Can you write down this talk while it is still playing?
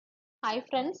Hi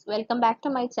friends, welcome back to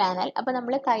my channel. അപ്പോൾ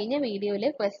നമ്മൾ കഴിഞ്ഞ വീഡിയോയിൽ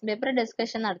ക്വസ്റ്റ്യൻ പേപ്പർ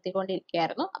ഡിസ്കഷൻ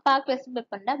നടത്തിക്കൊണ്ടിരിക്കുകയായിരുന്നു. അപ്പോൾ ആ ക്വസ്റ്റ്യൻ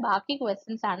പേപ്പറിന്റെ ബാക്കി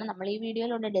ക്വസ്റ്റ്യൻസ് ആണ് നമ്മൾ ഈ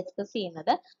വീഡിയോയിലൂടെ ഡിസ്കസ്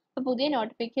ചെയ്യുന്നത്. അപ്പോൾ പുതിയ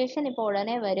നോട്ടിഫിക്കേഷൻ ഇപ്പോൾ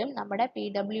ഉടനെ വരും. നമ്മുടെ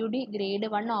PWD ഗ്രേഡ്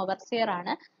 1 ഓവർസിയർ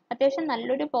ആണ്. അത്യാവശ്യം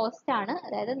നല്ലൊരു പോസ്റ്റ് ആണ്.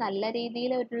 അതായത് നല്ല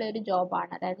രീതിയിലുള്ള ഒരു ജോബ്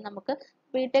ആണ്. അതായത് നമുക്ക്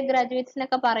ബിടെക്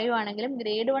ഗ്രാജുവേറ്റ്സിനൊക്കെ പറയുവാണെങ്കിലും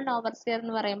ഗ്രേഡ് 1 ഓവർസിയർ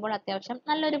എന്ന് പറയുമ്പോൾ അത്യാവശ്യം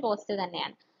നല്ലൊരു പോസ്റ്റ്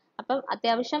തന്നെയാണ്. അപ്പം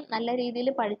അത്യാവശ്യം നല്ല രീതിയിൽ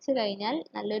പഠിച്ചു കഴിഞ്ഞാൽ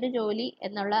നല്ലൊരു ജോലി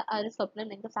എന്നുള്ള ആ ഒരു സ്വപ്നം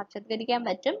നിങ്ങൾക്ക് സാക്ഷാത്കരിക്കാൻ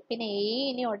പറ്റും. പിന്നെ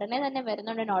ഇനി ഉടനെ തന്നെ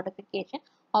വരുന്നുണ്ട് notification.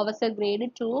 Overseer grade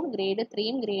 2, grade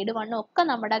 3, grade 1 ഒക്കെ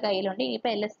നമ്മുടെ കയ്യിലുണ്ട്.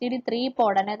 ഇനിയിപ്പോൾ LSTD 3 ഇപ്പോൾ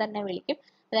ഉടനെ തന്നെ വിളിക്കും.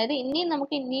 അതായത്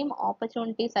ഇനിയും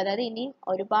ഓപ്പർച്യൂണിറ്റീസ്, അതായത് ഇനിയും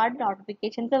ഒരുപാട്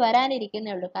നോട്ടിഫിക്കേഷൻസ്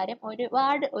വരാനിരിക്കുന്നേ ഉള്ളൂ. കാര്യം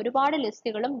ഒരുപാട്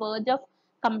ലിസ്റ്റുകളും വേർജ് ഓഫ്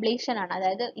കംപ്ലീഷൻ ആണ്.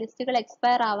 അതായത് ലിസ്റ്റുകൾ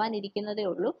എക്സ്പയർ ആവാൻ ഇരിക്കുന്നതേ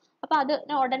ഉള്ളൂ. അപ്പൊ അത്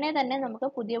ഉടനെ തന്നെ നമുക്ക്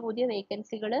പുതിയ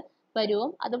വേക്കൻസികൾ വരുവും,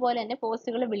 അതുപോലെ തന്നെ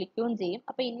പോസ്റ്റുകൾ വിളിക്കുകയും ചെയ്യും.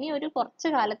 അപ്പൊ ഇനി ഒരു കുറച്ച്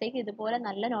കാലത്തേക്ക് ഇതുപോലെ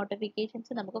നല്ല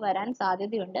നോട്ടിഫിക്കേഷൻസ് നമുക്ക് വരാൻ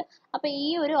സാധ്യതയുണ്ട്. അപ്പൊ ഈ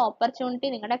ഒരു ഓപ്പർച്യൂണിറ്റി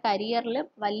നിങ്ങളുടെ കരിയറിൽ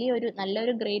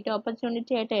നല്ലൊരു ഗ്രേറ്റ്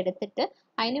ഓപ്പർച്യൂണിറ്റി ആയിട്ട് എടുത്തിട്ട്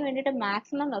അതിന് വേണ്ടിയിട്ട്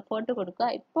മാക്സിമം എഫേർട്ട് കൊടുക്കുക.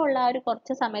 ഇപ്പോൾ ഉള്ള ഒരു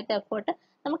കുറച്ച് സമയത്തെ എഫേർട്ട്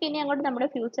നമുക്ക് ഇനി അങ്ങോട്ട് നമ്മുടെ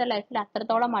ഫ്യൂച്ചർ ലൈഫിൽ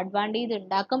അത്രത്തോളം അഡ്വാൻറ്റേജ്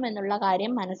ഉണ്ടാക്കും എന്നുള്ള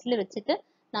കാര്യം മനസ്സിൽ വെച്ചിട്ട്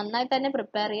നന്നായി തന്നെ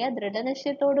പ്രിപ്പയർ ചെയ്യുക.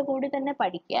 ദൃഢനിശ്ചയത്തോടു കൂടി തന്നെ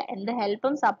പഠിക്കുക. എന്ത്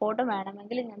ഹെൽപ്പും സപ്പോർട്ടും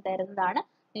വേണമെങ്കിൽ ഞാൻ തരുന്നതാണ്.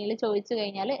 നിങ്ങൾ ചോദിച്ചു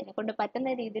കഴിഞ്ഞാൽ എന്നെ കൊണ്ട്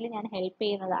പറ്റുന്ന രീതിയിൽ ഞാൻ ഹെൽപ്പ്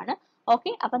ചെയ്യുന്നതാണ്.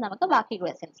 ഓക്കെ, അപ്പൊ നമുക്ക് ബാക്കി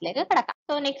ക്വസ്റ്റ്യൻസിലേക്ക് കിടക്കാം.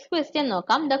 സോ നെക്സ്റ്റ് ക്വസ്റ്റ്യൻ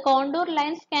നോക്കാം. The contour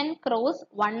lines can cross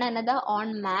one another on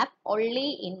map only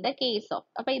in the case of.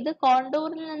 അപ്പൊ ഇത്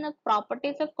കോണ്ടൂറിൽ നിന്ന്,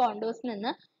 പ്രോപ്പർട്ടീസ് ഓഫ് കോണ്ടൂർസിൽ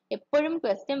നിന്ന് എപ്പോഴും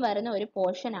ക്വസ്റ്റ്യൻ വരുന്ന ഒരു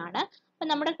പോർഷൻ ആണ്. അപ്പൊ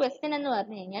നമ്മുടെ ക്വസ്റ്റ്യൻ എന്ന്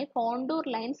പറഞ്ഞു കഴിഞ്ഞാൽ contour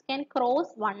lines can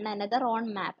cross one another on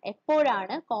മാപ്പ്.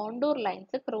 എപ്പോഴാണ് കോണ്ടൂർ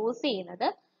ലൈൻസ് ക്രോസ് ചെയ്യുന്നത്,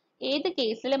 ഏത്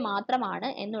കേസിൽ മാത്രമാണ്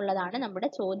എന്നുള്ളതാണ് നമ്മുടെ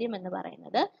ചോദ്യം എന്ന്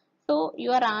പറയുന്നത്. സോ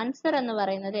യുവർ ആൻസർ എന്ന്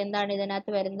പറയുന്നത് എന്താണ്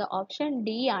ഇതിനകത്ത് വരുന്നത്? ഓപ്ഷൻ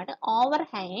ഡി ആണ്, ഓവർ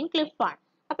ഹാങ്ങിങ് ക്ലിഫ് ആണ്.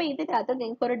 അപ്പൊ ഇതിനകത്ത്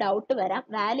നിങ്ങൾക്ക് ഒരു ഡൗട്ട് വരാം,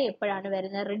 വാലി എപ്പോഴാണ്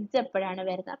വരുന്നത്, റിഡ്ജ് എപ്പോഴാണ്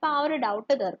വരുന്നത്. അപ്പൊ ആ ഒരു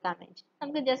ഡൗട്ട് തീർക്കാൻ വേണ്ടി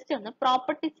നമുക്ക് ജസ്റ്റ് ഒന്ന്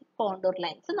പ്രോപ്പർട്ടീസ് ഓഫ് കോണ്ടൂർ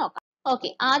ലൈൻസ് നോക്കാം. ഓക്കെ,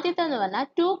 ആദ്യത്തെ എന്ന് പറഞ്ഞാൽ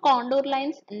to contour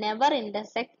lines never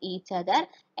intersect each other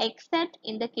except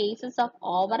in the cases of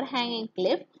over ഹാങ്ങിങ്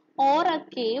cliff or A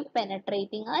cave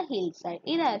penetrating A hill side.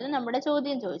 ഇതായിരുന്നു നമ്മുടെ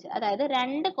ചോദ്യം ചോദിച്ചത്. അതായത്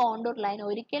രണ്ട് കോണ്ടൂർ ലൈൻ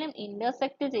ഒരിക്കലും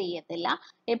ഇന്റർസെക്ട് ചെയ്യത്തില്ല.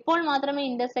 എപ്പോൾ മാത്രമേ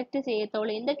ഇന്റർസെക്ട്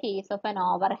ചെയ്യത്തുള്ളൂ? In the case of an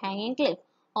over ഹാങ്ങിങ് ക്ലിഫ്.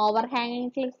 ഓവർ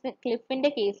ഹാങ്ങിങ്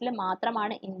ക്ലിഫിന്റെ കേസിൽ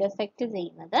മാത്രമാണ് ഇന്റർസെക്ട്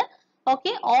ചെയ്യുന്നത്.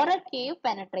 Okay, or A cave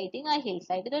penetrating ആ ഹിൽ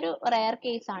സൈഡ്. ഇതൊരു റെയർ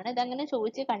കേസ് ആണ്, ഇതങ്ങനെ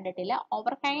ചോദിച്ച് കണ്ടിട്ടില്ല.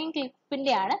 ഓവർ ഹാങ്ങിങ്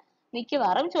ക്ലിഫിന്റെ ആണ്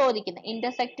മിക്കവാറും ചോദിക്കുന്നത്.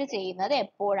 ഇന്റർസെക്ട് ചെയ്യുന്നത്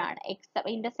എപ്പോഴാണ്,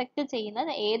 ഇന്റർസെക്ട്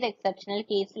ചെയ്യുന്നത് ഏത് എക്സെപ്ഷണൽ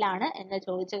കേസിലാണ് എന്ന്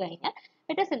ചോദിച്ചു കഴിഞ്ഞാൽ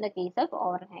it is in the case of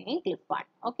over ഹാങ്ങിങ് ക്ലിഫ് ആണ്.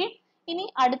 ഓക്കെ, ഇനി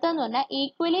അടുത്തെന്ന് പറഞ്ഞാൽ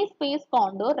equally space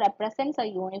contour represents A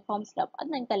uniform slope. അത്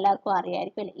നിങ്ങൾക്ക് എല്ലാവർക്കും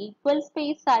അറിയായിരിക്കും അല്ലെ. ഈക്വൽ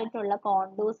സ്പേസ് ആയിട്ടുള്ള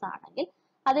കോണ്ടൂർസ് ആണെങ്കിൽ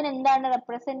അതിനെന്താണ്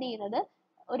റെപ്രസെന്റ് ചെയ്യുന്നത്?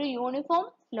 ഒരു യൂണിഫോം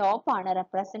സ്ലോപ്പ് ആണ്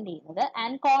റെപ്രസെന്റ് ചെയ്യുന്നത്.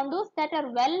 And contours that are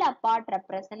well apart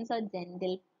represents A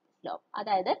gentle slope.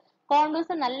 അതായത്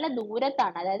കോണ്ടൂർസ് നല്ല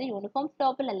ദൂരത്താണ്, അതായത് യൂണിഫോം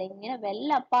സ്ലോപ്പിലല്ല, ഇങ്ങനെ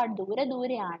വെൽ അപ്പാർട്ട്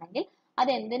ദൂരെ ആണെങ്കിൽ അത്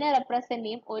എന്തിനെ റെപ്രസെന്റ്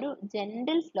ചെയ്യും? ഒരു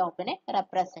ജെന്റിൽ സ്ലോപ്പിനെ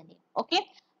റെപ്രസെന്റ് ചെയ്യും. Okay,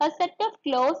 a set of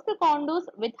closed contours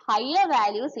with higher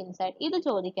values inside. ഇത്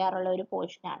ചോദിക്കാറുള്ള ഒരു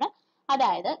പോർഷൻ ആണ്.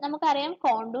 അതായത് നമുക്കറിയാം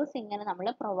കോണ്ടൂർസ് ഇങ്ങനെ നമ്മൾ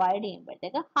പ്രൊവൈഡ്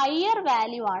ചെയ്യുമ്പോഴത്തേക്ക് ഹയർ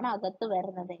വാല്യൂ ആണ് അകത്ത്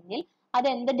വരുന്നതെങ്കിൽ അത്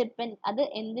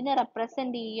എന്തിനെ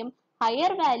റെപ്രസെന്റ് ചെയ്യും?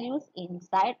 Higher values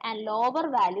inside and lower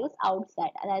values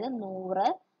outside. അതായത് 100,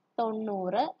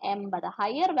 90, 80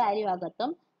 ഹയർ വാല്യൂ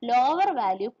അകത്തും lower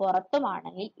value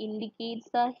പുറത്തുമാണെങ്കിൽ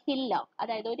indicates hill lock.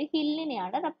 അതായത് ഒരു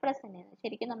ഹില്ലിനെയാണ് റെപ്രസെന്റ് ചെയ്യുന്നത്.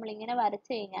 ശരിക്കും നമ്മൾ ഇങ്ങനെ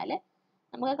വരച്ചു കഴിഞ്ഞാൽ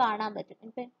നമുക്ക് കാണാൻ പറ്റും.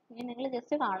 ഇപ്പൊ നിങ്ങൾ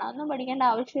ജസ്റ്റ് കാണാനൊന്നും പഠിക്കേണ്ട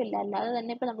ആവശ്യമില്ല, അല്ലാതെ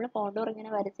തന്നെ ഇപ്പൊ നമ്മൾ കോണ്ടൂർ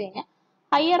ഇങ്ങനെ വരച്ചു കഴിഞ്ഞാൽ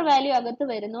ഹയർ വാല്യൂ അകത്ത്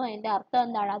വരുന്നു. അതിന്റെ അർത്ഥം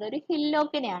എന്താണ്? അതൊരു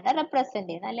ഹില്ലോക്കിനെയാണ് റെപ്രസെന്റ്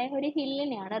ചെയ്യുന്നത്, അല്ലെങ്കിൽ ഒരു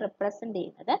ഹില്ലിനെയാണ് റെപ്രസെന്റ്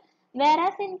ചെയ്യുന്നത്.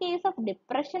 whereas in case of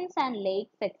depressions and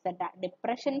lakes etc.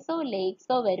 ഡിപ്രഷൻസോ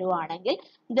ലേക്സോ വരുവാണെങ്കിൽ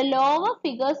the lower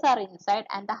figures are inside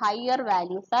and the higher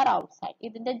values are outside.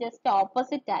 ഇതിന്റെ ജസ്റ്റ്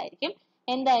ഓപ്പോസിറ്റ് ആയിരിക്കും.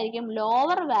 എന്തായിരിക്കും?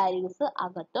 ലോവർ വാല്യൂസ്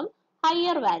അകത്തും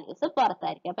ഹയർ വാല്യൂസ്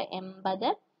പുറത്തായിരിക്കും. അപ്പൊ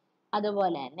 80,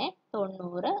 അതുപോലെ തന്നെ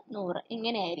 90, 100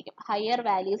 ഇങ്ങനെയായിരിക്കും. ഹയർ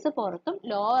വാല്യൂസ് പുറത്തും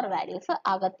ലോവർ വാല്യൂസ്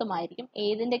അകത്തുമായിരിക്കും.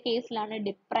 ഏതിന്റെ കേസിലാണ്?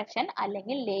 ഡിപ്രഷൻ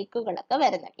അല്ലെങ്കിൽ ലേക്കുകളൊക്കെ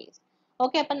വരുന്ന കേസ്.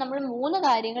 ഓക്കെ, അപ്പൊ നമ്മൾ 3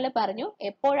 കാര്യങ്ങൾ പറഞ്ഞു.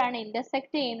 എപ്പോഴാണ്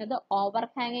ഇന്റർസെക്ട് ചെയ്യുന്നത്? ഓവർ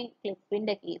ഹാങ്ങിങ്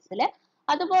ക്ലിഫിന്റെ കേസിൽ.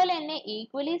 അതുപോലെ തന്നെ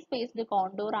ഈക്വലി സ്പേസ്ഡ്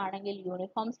കോണ്ടൂർ ആണെങ്കിൽ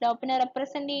യൂണിഫോം സ്ലോപ്പിനെ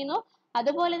റെപ്രസെന്റ് ചെയ്യുന്നു.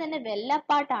 അതുപോലെ തന്നെ വെൽ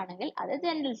അപ്പാർട്ട് ആണെങ്കിൽ അത്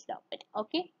ജനറൽ സ്ലോപ്പിനെ.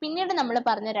 ഓക്കെ, പിന്നീട് നമ്മൾ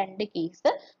പറഞ്ഞ 2 കേസ്,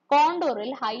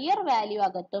 കോണ്ടൂറിൽ ഹയർ വാല്യൂ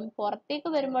അകത്തും പുറത്തേക്ക്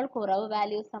വരുമ്പോൾ കുറവ്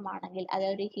വാല്യൂസും ആണെങ്കിൽ അത്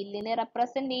ഒരു ഹില്ലിനെ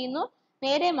റെപ്രസെന്റ് ചെയ്യുന്നു.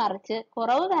 നേരെ മറിച്ച്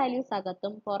കുറവ് വാല്യൂസ്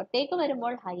അകത്തും പുറത്തേക്ക്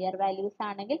വരുമ്പോൾ ഹയർ വാല്യൂസ്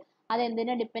ആണെങ്കിൽ അത്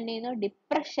എന്തിനെ ഡിപ്പെൻഡ് ചെയ്യുന്നു?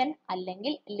 ഡിപ്രഷൻ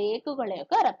അല്ലെങ്കിൽ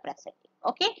ലേക്കുകളെയൊക്കെ റെപ്രസെന്റ് ചെയ്യും.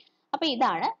 ഓക്കെ, അപ്പൊ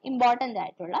ഇതാണ് ഇമ്പോർട്ടന്റ്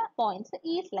ആയിട്ടുള്ള പോയിന്റ്സ്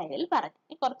ഈ സ്ലൈഡിൽ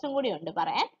പറഞ്ഞു. കുറച്ചും കൂടി ഉണ്ട്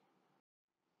പറയാൻ.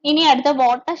 ഇനി അടുത്ത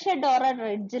water shed or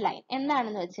ridge line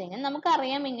എന്താണെന്ന് വെച്ച് കഴിഞ്ഞാൽ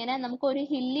നമുക്കറിയാം, ഇങ്ങനെ നമുക്ക് ഒരു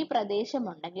ഹില്ലി പ്രദേശം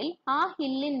ഉണ്ടെങ്കിൽ ആ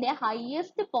ഹില്ലിന്റെ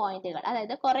ഹയസ്റ്റ് പോയിന്റുകൾ,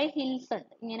 അതായത് കുറെ ഹിൽസ്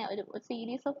ഉണ്ട്, ഇങ്ങനെ ഒരു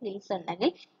സീരീസ് ഓഫ് ഹിൽസ്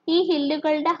ഉണ്ടെങ്കിൽ ഈ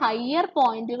ഹില്ലുകളുടെ ഹയർ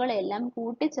പോയിന്റുകളെല്ലാം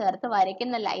കൂട്ടിച്ചേർത്ത്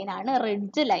വരയ്ക്കുന്ന ലൈനാണ്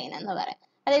റിഡ്ജ് ലൈൻ എന്ന് പറയുന്നത്.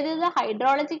 അതായത് ഇത്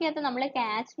ഹൈഡ്രോളജിക്കകത്ത് നമ്മൾ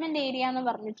കാച്ച്മെന്റ് ഏരിയ എന്ന്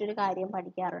പറഞ്ഞിട്ടൊരു കാര്യം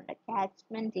പഠിക്കാറുണ്ട്.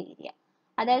 കാച്ച്മെന്റ് ഏരിയ,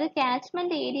 അതായത്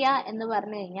കാച്ച്മെന്റ് ഏരിയ എന്ന്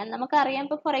പറഞ്ഞു കഴിഞ്ഞാൽ നമുക്കറിയാം,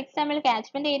 ഇപ്പൊ ഫോർ എക്സാമ്പിൾ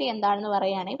കാച്ച്മെന്റ് ഏരിയ എന്താണെന്ന്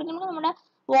പറയുകയാണെങ്കിൽ ഇപ്പൊ നമുക്ക് നമ്മുടെ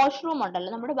വാഷ്റൂം ഉണ്ടല്ലോ,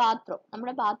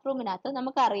 നമ്മുടെ ബാത്റൂമിനകത്ത്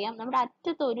നമുക്കറിയാം നമ്മുടെ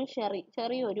അറ്റത്ത് ഒരു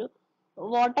ചെറിയൊരു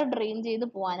വാട്ടർ ഡ്രെയിൻ ചെയ്ത്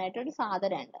പോകാനായിട്ട് ഒരു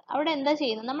സാധനം ഉണ്ട്. അവിടെ എന്താ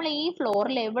ചെയ്യുന്നത്, നമ്മൾ ഈ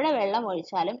ഫ്ലോറിൽ എവിടെ വെള്ളം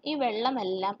ഒഴിച്ചാലും ഈ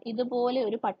വെള്ളമെല്ലാം ഇതുപോലെ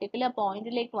ഒരു പർട്ടിക്കുലർ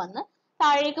പോയിന്റിലേക്ക് വന്ന്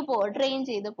താഴേക്ക് ഡ്രെയിൻ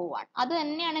ചെയ്ത് പോവാണ്. അത്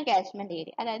തന്നെയാണ് കാച്ച്മെന്റ്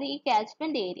ഏരിയ. അതായത് ഈ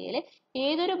കാച്ച്മെന്റ് ഏരിയയിൽ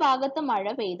ഏതൊരു ഭാഗത്ത് മഴ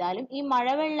പെയ്താലും ഈ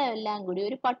മഴവെള്ളം എല്ലാം കൂടി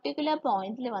ഒരു പർട്ടിക്കുലർ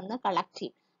പോയിന്റിൽ വന്ന് കളക്ട്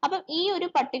ചെയ്യും. അപ്പം ഈ ഒരു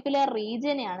പർട്ടിക്കുലർ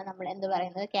റീജിയനെയാണ് നമ്മൾ എന്ത്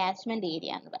പറയുന്നത്, കാച്ച്മെന്റ്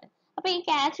ഏരിയ എന്ന് പറയുന്നത്. അപ്പൊ ഈ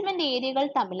കാച്ച്മെന്റ് ഏരിയകൾ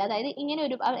തമ്മിൽ, അതായത് ഇങ്ങനെ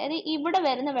ഒരു, അതായത് ഇവിടെ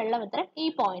വരുന്ന വെള്ളം എത്ര ഈ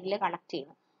പോയിന്റിൽ കളക്ട്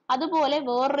ചെയ്യുന്നു, അതുപോലെ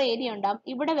വേറൊരു ഏരിയ ഉണ്ടാവും,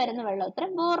 ഇവിടെ വരുന്ന വെള്ളം എത്ര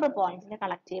വേറൊരു പോയിന്റിൽ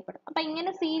കളക്ട് ചെയ്യപ്പെടും. അപ്പൊ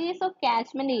ഇങ്ങനെ സീരീസ് ഓഫ്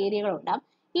കാച്ച്മെന്റ് ഏരിയകൾ ഉണ്ടാവും.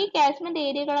 ഈ കാച്ച്മെന്റ്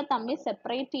ഏരിയകളെ തമ്മിൽ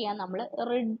സെപ്പറേറ്റ് ചെയ്യാൻ നമ്മൾ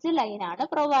റിഡ്ജ് ലൈൻ ആണ്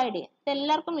പ്രൊവൈഡ് ചെയ്യുന്നത്. ഇത്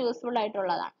എല്ലാവർക്കും യൂസ്ഫുൾ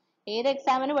ആയിട്ടുള്ളതാണ്. ഏത്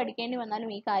എക്സാമിന് പഠിക്കേണ്ടി വന്നാലും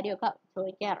ഈ കാര്യമൊക്കെ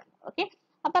ചോദിക്കാറുണ്ട്. ഓക്കെ,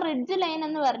 അപ്പൊ റിഡ്ജ് ലൈൻ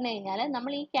എന്ന് പറഞ്ഞു കഴിഞ്ഞാൽ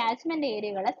നമ്മൾ ഈ കാച്ച്മെന്റ്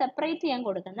ഏരിയകളെ സെപ്പറേറ്റ് ചെയ്യാൻ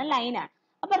കൊടുക്കുന്ന ലൈനാണ്.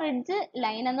 അപ്പൊ റിഡ്ജ്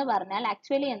ലൈൻ എന്ന് പറഞ്ഞാൽ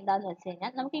ആക്ച്വലി എന്താന്ന് വെച്ച്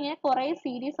കഴിഞ്ഞാൽ നമുക്ക് ഇങ്ങനെ കുറെ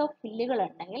സീരീസ് ഓഫ് ഹില്ലുകൾ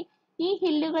ഉണ്ടെങ്കിൽ ഈ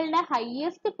ഹില്ലുകളുടെ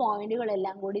ഹയസ്റ്റ്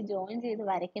പോയിന്റുകളെല്ലാം കൂടി ജോയിൻ ചെയ്ത്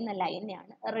വരയ്ക്കുന്ന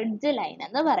ലൈനെയാണ് റിഡ്ജ് ലൈൻ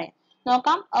എന്ന് പറയുന്നത്.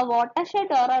 നോക്കാം, a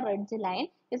watershed or a ridge line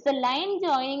is a line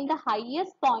joining the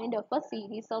highest point of a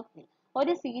series of hill.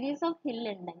 ഒരു സീരീസ് ഓഫ് ഹിൽ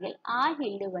ഉണ്ടെങ്കിൽ ആ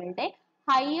ഹില്ലുകളുടെ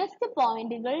ഹയസ്റ്റ്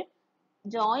പോയിന്റുകൾ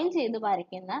ജോയിൻ ചെയ്ത്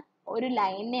വരയ്ക്കുന്ന ഒരു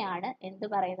ലൈനെയാണ് എന്ത്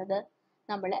പറയുന്നത്,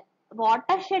 നമ്മൾ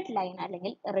വാട്ടർഷെഡ് ലൈൻ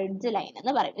അല്ലെങ്കിൽ റിഡ്ജ് ലൈൻ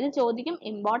എന്ന് പറയും. ഇത് ചോദിക്കും,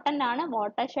 ഇമ്പോർട്ടന്റ് ആണ്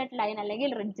വാട്ടർഷെഡ് ലൈൻ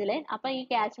അല്ലെങ്കിൽ റിഡ്ജ് ലൈൻ. അപ്പൊ ഈ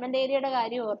കാച്ച്മെന്റ് ഏരിയയുടെ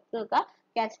കാര്യം ഓർത്ത് വെക്കുക.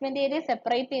 കാച്ച്മെന്റ് ഏരിയ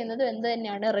സെപ്പറേറ്റ് ചെയ്യുന്നത് എന്ത്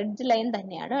തന്നെയാണ്, റിഡ്ജ് ലൈൻ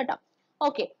തന്നെയാണ് കേട്ടോ.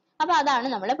 ഓക്കെ, അപ്പൊ അതാണ്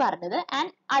നമ്മൾ പറഞ്ഞത്.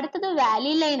 ആൻഡ് അടുത്തത്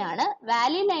വാലി ലൈൻ ആണ്.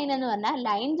 വാലി ലൈൻ എന്ന് പറഞ്ഞാൽ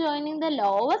line joining the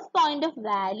lowest point of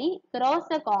Valley cross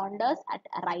the കോണ്ടേഴ്സ് at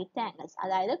right angles.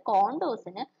 അതായത്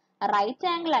കോണ്ടേഴ്സിന് റൈറ്റ്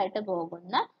ആംഗിൾ ആയിട്ട്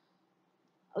പോകുന്ന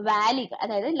വാലികൾ,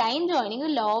 അതായത് line joining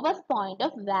lowest point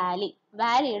of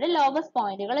വാലിയുടെ lowest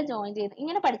പോയിന്റുകളെ ജോയിൻ ചെയ്ത്,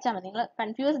 ഇങ്ങനെ പഠിച്ചാൽ മതി, നിങ്ങൾ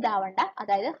കൺഫ്യൂസ്ഡ് ആവണ്ട.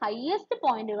 അതായത് ഹയസ്റ്റ്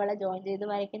പോയിന്റുകളെ ജോയിൻ ചെയ്ത്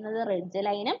വരയ്ക്കുന്നത് റിഡ്ജ്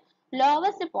ലൈനും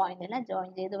ലോവസ്റ്റ് പോയിന്റിനെ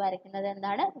ജോയിൻ ചെയ്ത് വരയ്ക്കുന്നത്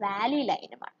എന്താണ്, വാലി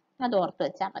ലൈനുമാണ്. അത് ഓർത്ത്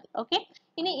വെച്ചാൽ മതി. ഓക്കെ,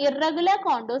 ഇനി ഇറഗുലർ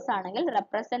കോണ്ടൂർസ് ആണെങ്കിൽ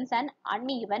represents an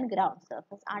uneven ground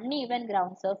surface. Uneven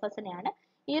ground സർഫസിനെയാണ്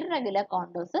irregular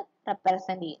contours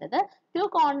represent ചെയ്യുന്നത്. Two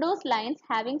contours lines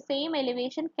having same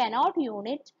elevation cannot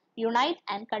unite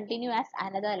and continue as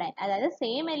another line. അതായത്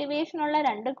സെയിം എലിവേഷൻ ഉള്ള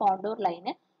രണ്ട് കോണ്ടൂർ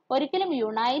ലൈന് ഒരിക്കലും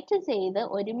യുണൈറ്റ് ചെയ്ത്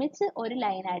ഒരുമിച്ച് ഒരു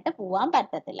ലൈനായിട്ട് പോകാൻ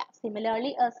പറ്റത്തില്ല.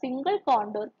 Similarly A single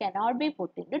contour cannot be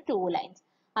put into two lines.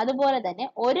 അതുപോലെ തന്നെ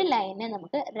ഒരു ലൈനെ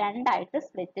നമുക്ക് രണ്ടായിട്ട്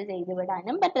സ്പ്ലിറ്റ് ചെയ്ത്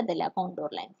വിടാനും പറ്റത്തില്ല കോണ്ടൂർ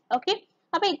ലൈൻസ്. ഓക്കെ,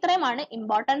 അപ്പൊ ഇത്രയുമാണ്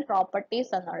ഇമ്പോർട്ടന്റ്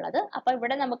പ്രോപ്പർട്ടീസ് എന്നുള്ളത്. അപ്പൊ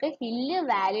ഇവിടെ നമുക്ക് ഹില്ല്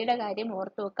വാലിയുടെ കാര്യം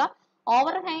ഓർത്തു വെക്കുക,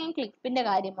 ഓവർഹാങ്ങിങ് ക്ലിഫിന്റെ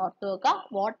കാര്യം ഓർത്തു വെക്കുക,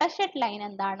 വാട്ടർഷെഡ് ലൈൻ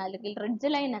എന്താണ് അല്ലെങ്കിൽ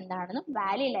റിഡ്ജ് ലൈൻ എന്താണെന്നും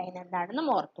വാലി ലൈൻ എന്താണെന്നും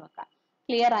ഓർത്തു വെക്കുക.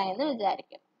 ക്ലിയർ ആയെന്ന്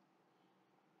വിചാരിക്കും.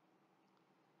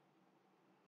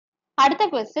 അടുത്ത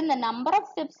question, the number of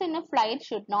steps in A flight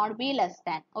should not be less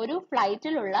than. ഒരു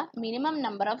ഫ്ലൈറ്റിലുള്ള മിനിമം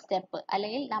നമ്പർ ഓഫ് സ്റ്റെപ്പ്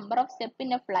അല്ലെങ്കിൽ number of step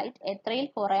in A flight എത്രയിൽ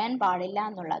കുറയാൻ പാടില്ല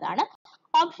എന്നുള്ളതാണ്.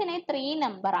 ഓപ്ഷൻ എ 3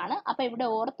 നമ്പർ ആണ്. അപ്പൊ ഇവിടെ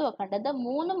ഓർത്തു വെക്കേണ്ടത്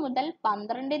 3 മുതൽ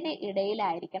 12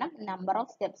 ഇടയിലായിരിക്കണം നമ്പർ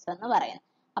ഓഫ് സ്റ്റെപ്സ് എന്ന് പറയുന്നത്.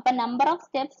 അപ്പൊ number of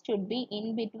steps should be in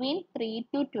between 3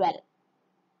 to 12.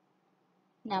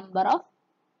 Number of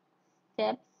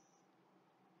steps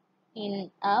in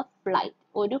A flight,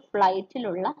 ഒരു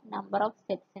ഫ്ലൈറ്റിലുള്ള നമ്പർ ഓഫ്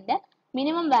സ്റ്റെപ്സിന്റെ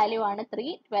മിനിമം വാല്യൂ ആണ്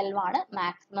 3, 12 ആണ്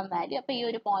മാക്സിമം വാല്യൂ. അപ്പൊ ഈ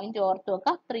ഒരു പോയിന്റ് ഓർത്ത്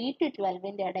വെക്കുക, 3 to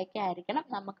 12 ഇടയ്ക്കായിരിക്കണം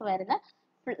നമുക്ക് വരുന്ന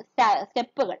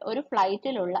സ്റ്റെപ്പുകൾ. ഒരു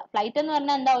ഫ്ലൈറ്റിലുള്ള, ഫ്ലൈറ്റ് എന്ന്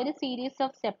പറഞ്ഞാൽ എന്താ, ഒരു സീരീസ്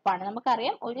ഓഫ് സ്റ്റെപ്പ് ആണ്.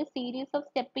 നമുക്കറിയാം ഒരു സീരീസ് ഓഫ്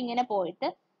സ്റ്റെപ്പ് ഇങ്ങനെ പോയിട്ട്,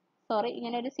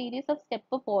 ഇങ്ങനെ ഒരു സീരീസ് ഓഫ്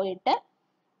സ്റ്റെപ്പ് പോയിട്ട്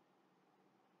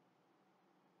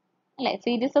അല്ലെ,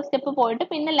 സീരീസ് ഓഫ് സ്റ്റെപ്പ് പോയിട്ട്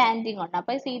പിന്നെ ലാൻഡിങ് ഉണ്ട്.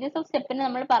 അപ്പൊ ഈ സീരീസ് ഓഫ് സ്റ്റെപ്പിന്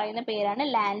നമ്മൾ പറയുന്ന പേരാണ്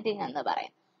ലാൻഡിങ് എന്ന്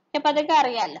പറയുന്നത്. അപ്പൊ അതൊക്കെ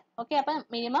അറിയാമല്ലോ. ഓക്കെ, അപ്പൊ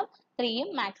മിനിമം 3ഉം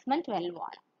മാക്സിമം 12ഉം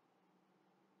ആണ്.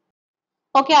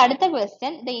 ഓക്കെ, അടുത്ത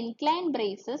question, the incline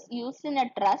braces used in A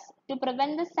truss to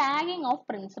prevent the sagging of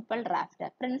principal drafter.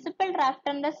 Principal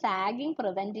ഡ്രാഫ്റ്ററിന്റെ sagging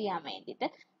prevent ചെയ്യാൻ വേണ്ടിയിട്ട്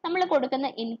നമ്മൾ കൊടുക്കുന്ന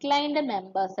ഇൻക്ലൈൻഡ്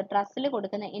മെമ്പേഴ്സ്, ട്രസ്സിൽ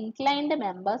കൊടുക്കുന്ന ഇൻക്ലൈൻഡ്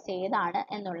മെമ്പേഴ്സ് ഏതാണ്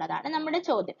എന്നുള്ളതാണ് നമ്മുടെ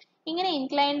ചോദ്യം. ഇങ്ങനെ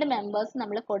ഇൻക്ലൈൻഡ് മെമ്പേഴ്സ്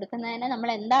നമ്മൾ കൊടുക്കുന്നതിന്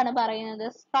നമ്മൾ എന്താണ് പറയുന്നത്,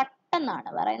 സ്ട്രട്ട് എന്നാണ്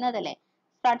പറയുന്നത് അല്ലെ.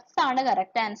 സ്ട്രട്സ് ആണ്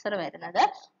കറക്റ്റ് ആൻസർ വരുന്നത്.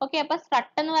 ഓക്കെ, അപ്പൊ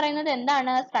സ്ട്രട്ട് എന്ന് പറയുന്നത്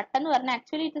എന്താണ്? സ്ട്രട്ട് എന്ന് പറഞ്ഞാൽ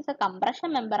actually it is A compression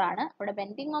member ആണ്. ഇവിടെ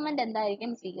ബെൻഡിങ് മൊമെന്റ്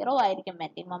എന്തായിരിക്കും? 0 ആയിരിക്കും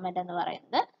ബെൻഡിങ് മൊമെന്റ് എന്ന്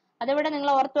പറയുന്നത്. അതിവിടെ നിങ്ങൾ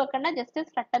ഓർത്ത് വെക്കേണ്ട, ജസ്റ്റ്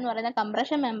സ്ട്രട്ട് എന്ന് പറയുന്ന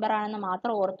കംപ്രഷൻ മെമ്പർ ആണെന്ന്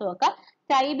മാത്രം ഓർത്ത് വെക്കുക.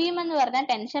 ടൈ ബീം എന്ന് പറഞ്ഞാൽ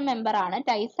ടെൻഷൻ മെമ്പർ ആണ്.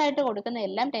 ടൈസ് ആയിട്ട് കൊടുക്കുന്ന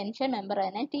എല്ലാം ടെൻഷൻ മെമ്പർ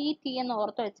തന്നെ. ടി എന്ന്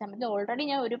ഓർത്ത് വെച്ചാൽ മതി. ഓൾറെഡി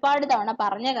ഞാൻ ഒരുപാട് തവണ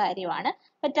പറഞ്ഞ കാര്യമാണ്.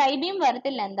 അപ്പൊ ടൈ ബീം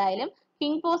വരത്തില്ല എന്തായാലും.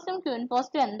 കിങ് പോസ്റ്റും ക്യൂൻ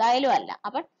പോസ്റ്റും എന്തായാലും അല്ല.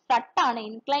 അപ്പൊ സ്ട്രട്ട് ആണ്.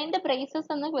 ഇൻക്ലൈൻഡ്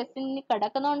ബ്രേസസ് എന്ന് ക്വസ്റ്റ്യനിൽ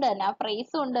കിടക്കുന്നതുകൊണ്ട് തന്നെ ആ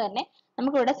ഫ്രേസ് കൊണ്ട് തന്നെ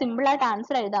നമുക്ക് ഇവിടെ സിമ്പിൾ ആയിട്ട്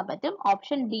ആൻസർ എഴുതാൻ പറ്റും.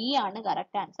 ഓപ്ഷൻ ഡി ആണ്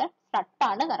കറക്റ്റ് ആൻസർ. സ്ട്രട്ട്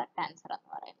ആണ് കറക്റ്റ് ആൻസർ എന്ന്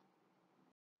പറയുന്നത്.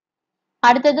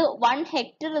 അടുത്തത് 1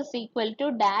 hectare is equal to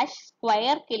dash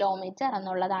square kilometer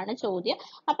എന്നുള്ളതാണ് ചോദ്യം.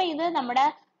 അപ്പൊ ഇത് നമ്മുടെ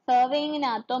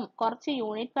സർവേയിങ്ങിനകത്തും കുറച്ച്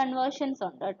യൂണിറ്റ് കൺവേർഷൻസ്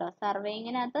ഉണ്ട് കേട്ടോ.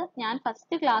 സർവേയിങ്ങിനകത്ത് ഞാൻ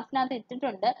ഫസ്റ്റ് ക്ലാസ്സിനകത്ത്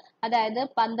ഇട്ടിട്ടുണ്ട്. അതായത്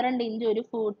 12 ഇഞ്ച് ഒരു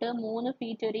ഫൂട്ട്, 3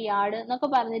 ഫീറ്റ് ഒരു യാർഡ് എന്നൊക്കെ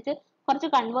പറഞ്ഞിട്ട് കുറച്ച്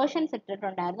കൺവേർഷൻസ്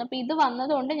ഇട്ടിട്ടുണ്ടായിരുന്നു. അപ്പൊ ഇത്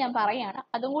വന്നതുകൊണ്ട് ഞാൻ പറയാണ്,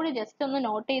 അതും കൂടി ജസ്റ്റ് ഒന്ന്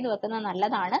നോട്ട് ചെയ്ത് വെക്കുന്നത്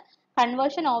നല്ലതാണ്.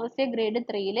 കൺവേർഷൻ ഓവർസിയർ ഗ്രേഡ്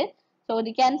 3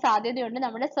 ചോദിക്കാൻ സാധ്യതയുണ്ട്.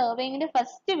 നമ്മുടെ സർവേയിങ്ങിന്റെ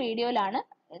ഫസ്റ്റ് വീഡിയോയിലാണ്,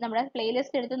 നമ്മുടെ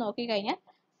പ്ലേലിസ്റ്റ് എടുത്ത് നോക്കിക്കഴിഞ്ഞാൽ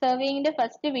സർവേയിങ്ങിന്റെ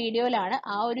ഫസ്റ്റ് വീഡിയോയിലാണ്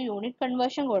ആ ഒരു യൂണിറ്റ്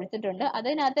കൺവേർഷൻ കൊടുത്തിട്ടുണ്ട്.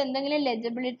 അതിനകത്ത് എന്തെങ്കിലും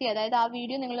ലെജിബിലിറ്റി, അതായത് ആ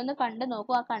വീഡിയോ നിങ്ങളൊന്ന് കണ്ടു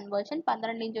നോക്കൂ. ആ കൺവേർഷൻ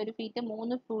 12 ഇഞ്ച് ഒരു ഫീറ്റ്,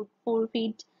 3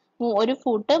 ഫീറ്റ് ഒരു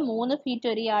ഫൂട്ട്, 3 ഫീറ്റ്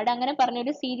ഒരു യാർഡ്, അങ്ങനെ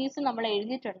പറഞ്ഞൊരു സീരീസ് നമ്മൾ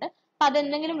എഴുതിയിട്ടുണ്ട്. അപ്പൊ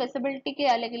അതെന്തെങ്കിലും വിസിബിലിറ്റിക്ക്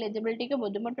അല്ലെങ്കിൽ ലെജിബിലിറ്റിക്ക്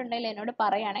ബുദ്ധിമുട്ടുണ്ടെങ്കിൽ എന്നോട്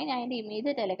പറയുകയാണെങ്കിൽ ഞാൻ അതിന്റെ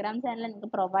ഇമേജ് ടെലിഗ്രാം ചാനലിൽ നിങ്ങൾക്ക്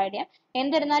പ്രൊവൈഡ് ചെയ്യാം.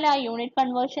 എന്നിരുന്നാലും ആ യൂണിറ്റ്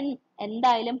കൺവേർഷൻ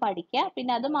എന്തായാലും പഠിക്കുക.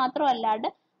 പിന്നെ അത് മാത്രമല്ലാണ്ട്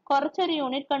കുറച്ചൊരു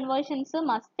യൂണിറ്റ് കൺവേർഷൻസ്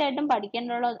മസ്റ്റ് ആയിട്ടും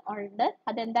പഠിക്കേണ്ടതുണ്ട്.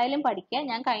 അതെന്തായാലും പഠിക്കുക.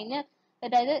 ഞാൻ കഴിഞ്ഞ,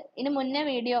 അതായത് ഇതിന് മുന്നേ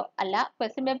വീഡിയോ അല്ല,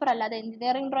 ക്വസ്റ്റ്യൻ പേപ്പർ അല്ലാതെ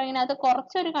എഞ്ചിനീയറിംഗ് ഡ്രോയിങ്ങിനകത്ത്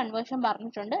കുറച്ചൊരു കൺവേർഷൻ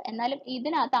പറഞ്ഞിട്ടുണ്ട്. എന്നാലും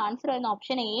ഇതിനകത്ത് ആൻസർ വരുന്ന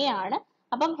ഓപ്ഷൻ എ ആണ്.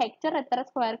 അപ്പം ഹെക്ടർ എത്ര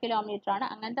സ്ക്വയർ കിലോമീറ്റർ ആണ്,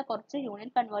 അങ്ങനത്തെ കുറച്ച്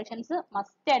യൂണിറ്റ് കൺവേർഷൻസ്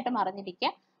മസ്റ്റ് ആയിട്ടും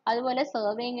അറിഞ്ഞിരിക്കുക. അതുപോലെ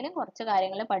സർവേയിങ്ങിനും കുറച്ച്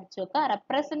കാര്യങ്ങൾ പഠിച്ചു വെക്കുക.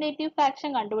 റെപ്രസെന്റേറ്റീവ് ഫ്രാക്ഷൻ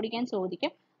കണ്ടുപിടിക്കാൻ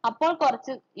ചോദിക്കും. അപ്പോൾ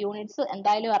കുറച്ച് യൂണിറ്റ്സ്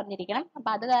എന്തായാലും അറിഞ്ഞിരിക്കണം. അപ്പൊ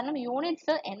അത് കാരണം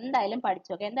യൂണിറ്റ്സ് എന്തായാലും പഠിച്ചു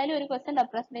വെക്കുക. എന്തായാലും ഒരു ക്വസ്റ്റ്യൻ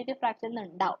റെപ്രസെന്റേറ്റീവ് ഫ്രാക്ഷൻ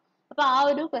ഉണ്ടാവും. അപ്പൊ ആ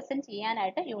ഒരു ക്വസ്റ്റ്യൻ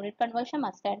ചെയ്യാനായിട്ട് യൂണിറ്റ് കൺവേർഷൻ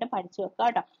മസ്റ്റ് ആയിട്ട് പഠിച്ചു വെക്കുക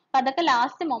കേട്ടോ. അപ്പൊ അതൊക്കെ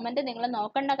ലാസ്റ്റ് മൊമെന്റ് നിങ്ങൾ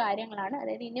നോക്കേണ്ട കാര്യങ്ങളാണ്.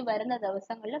 അതായത് ഇനി വരുന്ന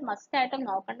ദിവസങ്ങളിൽ മസ്റ്റ് ആയിട്ടും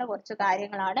നോക്കേണ്ട കുറച്ച്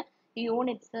കാര്യങ്ങളാണ്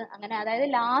യൂണിറ്റ്സ്. അങ്ങനെ അതായത്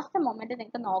ലാസ്റ്റ് മൊമെന്റ്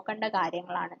നിങ്ങൾക്ക് നോക്കേണ്ട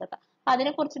കാര്യങ്ങളാണ് ഇതൊക്കെ. അപ്പൊ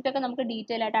അതിനെ കുറിച്ചിട്ടൊക്കെ നമുക്ക്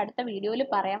ഡീറ്റെയിൽ ആയിട്ട് അടുത്ത വീഡിയോയിൽ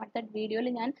പറയാം. അടുത്ത വീഡിയോയിൽ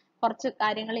ഞാൻ കുറച്ച്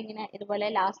കാര്യങ്ങൾ ഇങ്ങനെ ഇതുപോലെ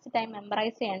ലാസ്റ്റ് ടൈം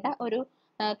മെമ്മറൈസ് ചെയ്യേണ്ട ഒരു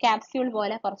ക്യാപ്സ്യൂൾ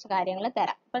പോലെ കുറച്ച് കാര്യങ്ങൾ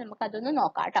തരാം. അപ്പൊ നമുക്ക് അതൊന്ന്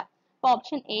നോക്കാം കേട്ടോ. അപ്പൊ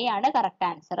ഓപ്ഷൻ എ ആണ് കറക്റ്റ്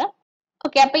ആൻസർ.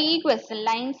 ഓക്കെ, അപ്പൊ ഈ question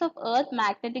lines of earth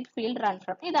magnetic field run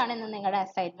from, ഇതാണ് ഇന്ന് നിങ്ങളുടെ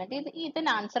അസൈൻമെന്റ്.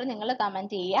 ഇതിന് ആൻസർ നിങ്ങൾ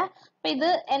കമന്റ് ചെയ്യുക. അപ്പൊ ഇത്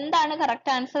എന്താണ്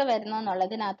കറക്റ്റ് ആൻസർ വരുന്നത്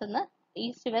എന്നുള്ളതിനകത്തുനിന്ന്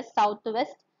east west, south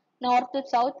west, north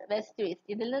south, west west,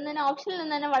 ഇതിൽ നിന്ന് തന്നെ ഓപ്ഷനിൽ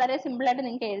നിന്ന് തന്നെ വളരെ സിമ്പിൾ ആയിട്ട്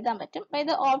നിങ്ങൾക്ക് എഴുതാൻ പറ്റും. അപ്പൊ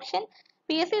ഇത് ഓപ്ഷൻ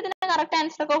PSC ഇതിന് കറക്റ്റ്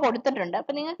ആൻസർ ഒക്കെ കൊടുത്തിട്ടുണ്ട്.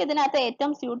 അപ്പൊ നിങ്ങൾക്ക് ഇതിനകത്ത്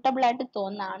ഏറ്റവും സ്യൂട്ടബിൾ ആയിട്ട്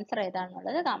തോന്നുന്ന ആൻസർ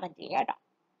ഏതാണെന്നുള്ളത് കമന്റ് ചെയ്യുക കേട്ടോ.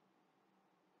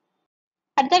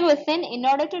 അടുത്ത question, in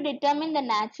order to determine the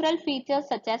natural features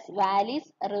such as valleys,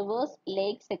 rivers,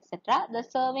 lakes, etc. the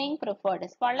surveying preferred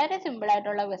is, വളരെ സിമ്പിൾ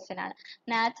ആയിട്ടുള്ള ക്വസ്റ്റ്യൻ ആണ്.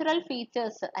 നാച്ചുറൽ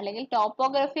ഫീച്ചേഴ്സ് അല്ലെങ്കിൽ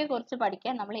ടോപ്പോഗ്രഫിയെ കുറിച്ച്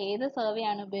പഠിക്കാൻ നമ്മൾ ഏത് സർവേ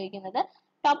ആണ് ഉപയോഗിക്കുന്നത്?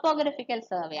 ടോപ്പോഗ്രഫിക്കൽ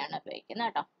സർവേ ആണ് ഉപയോഗിക്കുന്നത്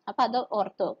കേട്ടോ. അപ്പൊ അത്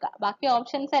ഓർത്ത് വെക്കുക. ബാക്കി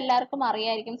ഓപ്ഷൻസ് എല്ലാവർക്കും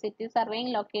അറിയായിരിക്കും. City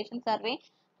surveying, location surveying,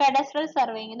 cadastral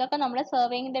surveying, ഇതൊക്കെ നമ്മൾ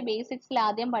സർവേയിങ്ങിന്റെ ബേസിക്സിൽ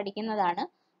ആദ്യം പഠിക്കുന്നതാണ്.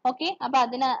 ഓക്കെ, അപ്പൊ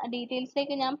അതിന്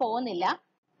ഡീറ്റെയിൽസിലേക്ക് ഞാൻ പോകുന്നില്ല.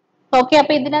 ഓക്കെ,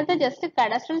 അപ്പൊ ഇതിനകത്ത് ജസ്റ്റ്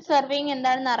കഡസ്ട്രൽ സർവേയിങ്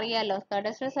എന്താണെന്ന് അറിയാലോ.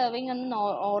 കഡസ്ട്രൽ സർവേയിങ് ഒന്ന്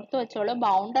ഓർത്ത് വെച്ചോളൂ.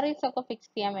 ബൗണ്ടറീസ് ഒക്കെ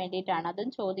ഫിക്സ് ചെയ്യാൻ വേണ്ടിയിട്ടാണ്,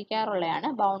 അതും ചോദിക്കാറുള്ളതാണ്.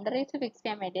 ബൗണ്ടറീസ് ഫിക്സ്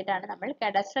ചെയ്യാൻ വേണ്ടിയിട്ടാണ് നമ്മൾ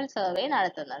കഡസ്ട്രൽ സർവേ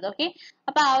നടത്തുന്നത്. ഓക്കെ,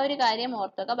 അപ്പൊ ആ ഒരു കാര്യം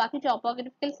ഓർത്തുക. ബാക്കി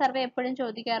ടോപ്പോഗ്രഫിക്കൽ സർവേ എപ്പോഴും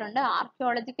ചോദിക്കാറുണ്ട്.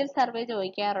 ആർക്കിയോളജിക്കൽ സർവേ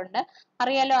ചോദിക്കാറുണ്ട്.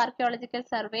 അറിയാലോ ആർക്കിയോളജിക്കൽ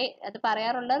സർവേ, അത്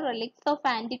പറയാറുള്ളത് റിലിക്സ് ഓഫ്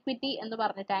ആന്റിക്വിറ്റി എന്ന്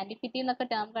പറഞ്ഞിട്ട്. ആന്റിക്വിറ്റി എന്നൊക്കെ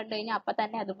ടേം കണ്ടു കഴിഞ്ഞാൽ അപ്പൊ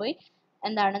തന്നെ അത് പോയി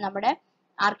എന്താണ് നമ്മുടെ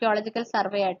ആർക്കിയോളജിക്കൽ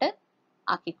സർവേ ആയിട്ട്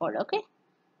ആക്കിക്കോളൂ. ഓക്കെ,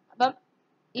 അപ്പം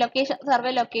ലൊക്കേഷൻ സർവേ,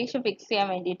 ലൊക്കേഷൻ ഫിക്സ് ചെയ്യാൻ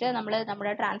വേണ്ടിയിട്ട് നമ്മൾ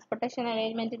നമ്മുടെ ട്രാൻസ്പോർട്ടേഷൻ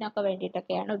അറേഞ്ച്മെന്റിനൊക്കെ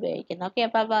വേണ്ടിയിട്ടൊക്കെയാണ് ഉപയോഗിക്കുന്നത്. ഓക്കെ,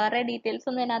 അപ്പൊ വേറെ ഡീറ്റെയിൽസ്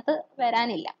ഒന്നും ഇതിനകത്ത്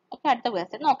വരാനില്ല. ഓക്കെ, അടുത്ത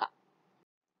ക്വസ്റ്റ്യൻ നോക്കാം.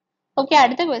 ഓക്കെ,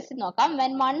 അടുത്ത ക്വസ്റ്റ്യൻ നോക്കാം.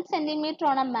 when 1 centimeter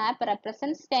on a map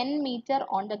represents 10 meter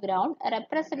on the ground,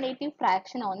 representative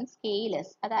fraction on scale is,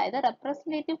 അതായത്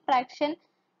representative fraction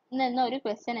നിന്ന് ഒരു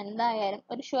ക്വസ്റ്റ്യൻ എന്തായാലും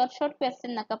ഒരു ഷോർട്ട്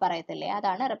ക്വസ്റ്റ്യൻ എന്നൊക്കെ പറയത്തില്ലേ,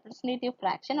 അതാണ് representative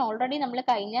fraction. ഓൾറെഡി നമ്മൾ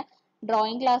കഴിഞ്ഞ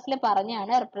ഡ്രോയിങ് ക്ലാസ്സിൽ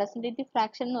പറഞ്ഞാണ് റെപ്രസെന്റേറ്റീവ്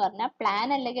ഫ്രാക്ഷൻ എന്ന് പറഞ്ഞാൽ പ്ലാൻ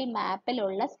അല്ലെങ്കിൽ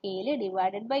മാപ്പിലുള്ള scale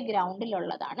divided by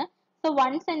ഗ്രൗണ്ടിലുള്ളതാണ്. So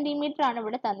 1 centimetre ആണ്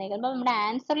ഇവിടെ തന്നേക്കുന്നത്. അപ്പൊ നമ്മുടെ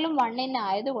ആൻസറിലും 1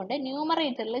 ആയതുകൊണ്ട്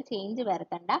ന്യൂമറേറ്ററിൽ ചേഞ്ച്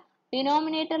വരുത്തണ്ട.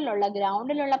 ഡിനോമിനേറ്ററിലുള്ള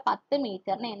ഗ്രൗണ്ടിലുള്ള 10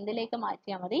 മീറ്ററിനെ എന്തിലേക്ക്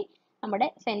മാറ്റിയാൽ മതി? നമ്മുടെ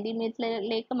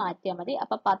സെന്റിമീറ്ററിലേക്ക് മാറ്റിയാൽ മതി.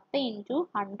 അപ്പൊ 10 ×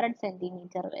 100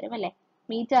 സെന്റിമീറ്റർ വരും അല്ലെ.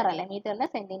 മീറ്റർ അല്ലെ, മീറ്ററിനെ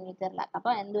സെന്റിമീറ്ററിലാക്കാം.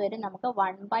 അപ്പൊ എന്ത് വരും? നമുക്ക്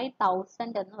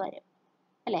 1/1000 എന്ന് വരും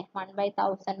അല്ലെ.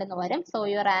 1/1000 എന്ന് വരും. So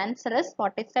your answer is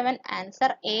 47.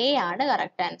 Answer A ആണ്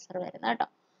കറക്റ്റ് ആൻസർ വരുന്നത് കേട്ടോ.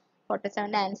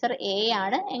 47ന്റെ ആൻസർ എ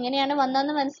ആണ്. എങ്ങനെയാണ്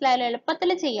വന്നതെന്ന് മനസ്സിലായല്ലോ,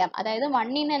 എളുപ്പത്തിൽ ചെയ്യാം. അതായത്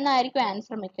 1 എന്നായിരിക്കും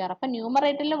ആൻസർ മിക്കവാറും. അപ്പൊ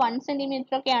ന്യൂമറേറ്ററിൽ 1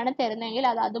 സെന്റിമീറ്റർ ഒക്കെയാണ് തരുന്നതെങ്കിൽ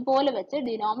അത് അതുപോലെ വെച്ച്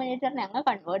ഡിനോമിനേറ്ററിനെ അങ്ങ്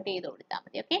കൺവേർട്ട് ചെയ്ത് കൊടുത്താൽ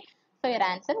മതി. Okay, so your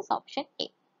answer is option A.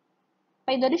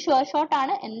 അപ്പൊ ഇതൊരു ഷുവർ ഷോട്ട്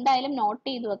ആണ്, എന്തായാലും നോട്ട്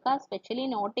ചെയ്ത് വെക്കുക. സ്പെഷ്യലി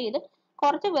നോട്ട് ചെയ്ത്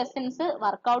കുറച്ച് ക്വസ്റ്റ്യൻസ്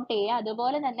വർക്ക്ഔട്ട് ചെയ്യുക.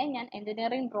 അതുപോലെ തന്നെ ഞാൻ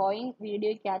എഞ്ചിനീയറിംഗ് ഡ്രോയിങ്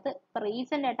വീഡിയോയ്ക്കകത്ത്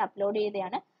റീസെന്റ് ആയിട്ട് അപ്ലോഡ്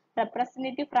ചെയ്തതാണ്.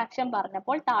 റെപ്രസെന്റേറ്റീവ് ഫ്രാക്ഷൻ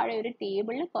പറഞ്ഞപ്പോൾ താഴെ ഒരു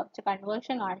ടേബിളിൽ കുറച്ച്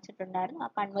കൺവേർഷൻ കാണിച്ചിട്ടുണ്ടായിരുന്നു. ആ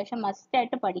കൺവേർഷൻ മസ്റ്റ്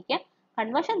ആയിട്ട് പഠിക്കുക.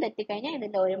 കൺവേർഷൻ തെറ്റിക്കഴിഞ്ഞാൽ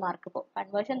ഇതിന്റെ 1 മാർക്ക് പോകും.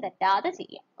 കൺവേർഷൻ തെറ്റാതെ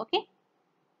ചെയ്യാം. ഓക്കെ,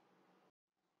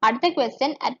 അടുത്ത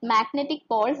question, at magnetic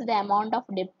Paul's the amount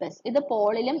of dip is. ഇത്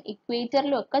പോളിലും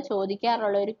ഇക്വേറ്ററിലും ഒക്കെ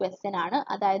ചോദിക്കാറുള്ള ഒരു ക്വസ്റ്റ്യൻ ആണ്.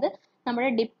 അതായത് നമ്മുടെ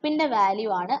ഡിപ്പിന്റെ വാല്യൂ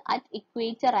ആണ് അറ്റ്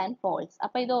ഇക്വേറ്റർ ആൻഡ് പോൾസ്.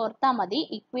 അപ്പൊ ഇത് ഓർത്താൽ മതി,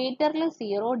 ഇക്വേറ്ററിൽ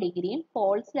 0 ഡിഗ്രിയും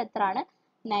പോൾസിൽ എത്രയാണ്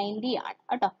 90 ആണ്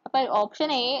കേട്ടോ. അപ്പൊ ഓപ്ഷൻ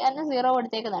എ എന്ന് 0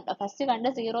 കൊടുത്തേക്കുന്നുണ്ടോ, ഫസ്റ്റ് കണ്ട്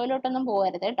 0-ലോട്ടൊന്നും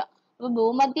പോകരുത് കേട്ടോ. അപ്പൊ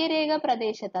ഭൂമധ്യരേഖ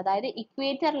പ്രദേശത്ത് അതായത്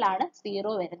ഇക്വേറ്ററിലാണ്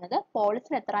 0 വരുന്നത്,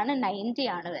 പോൾസിൽ എത്രയാണ് 90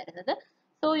 ആണ് വരുന്നത്.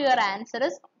 So your answer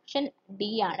is option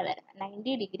D ആണ് വരുന്നത്.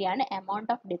 90 ഡിഗ്രി ആണ്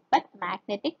amount of dip at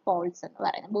magnetic Paul's എന്ന്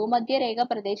പറയുന്നത്. ഭൂമധ്യരേഖ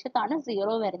പ്രദേശത്താണ്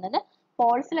 0 വരുന്നത്,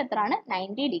 പോൾസിൽ എത്രയാണ്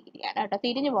 90 ഡിഗ്രി ആണ് കേട്ടോ.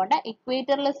 തിരിഞ്ഞു പോകണ്ട,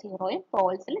 ഇക്വേറ്ററിൽ 0യും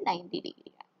പോൾസിൽ 90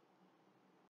 ഡിഗ്രി ആണ്.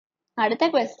 അടുത്ത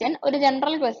ക്വസ്റ്റ്യൻ ഒരു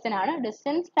ജനറൽ ക്വസ്റ്റ്യൻ ആണ്.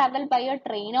 Distance travel by A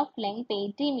train of length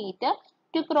 80 metre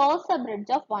to cross A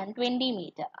bridge of 120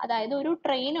 metre. അതായത് ഒരു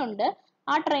ട്രെയിൻ ഉണ്ട്,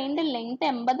 ആ ട്രെയിനിന്റെ ലെങ്ത്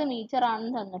 80 മീറ്റർ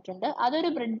ആണെന്ന് തന്നിട്ടുണ്ട്. അതൊരു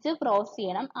ബ്രിഡ്ജ് ക്രോസ്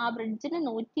ചെയ്യണം, ആ ബ്രിഡ്ജിന്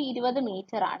 120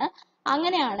 മീറ്റർ ആണ്.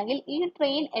 അങ്ങനെയാണെങ്കിൽ ഈ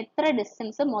ട്രെയിൻ എത്ര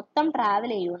ഡിസ്റ്റൻസ് മൊത്തം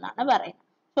ട്രാവൽ ചെയ്യുമെന്നാണ് പറയുന്നത്,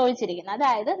 ചോദിച്ചിരിക്കുന്നത്.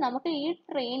 അതായത് നമുക്ക് ഈ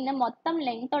ട്രെയിനിന് മൊത്തം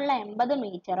ലെങ്ത് ഉള്ള 80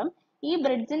 മീറ്ററും ഈ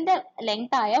ബ്രിഡ്ജിന്റെ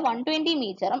ലെങ്ത് ആയ 120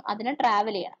 മീറ്ററും അതിന്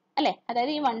ട്രാവൽ ചെയ്യണം അല്ലെ.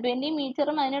 അതായത് ഈ 120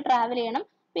 മീറ്ററും അതിന് ട്രാവൽ ചെയ്യണം,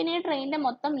 പിന്നെ ഈ ട്രെയിനിന്റെ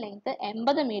മൊത്തം ലെങ്ത്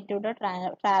 80 മീറ്റർ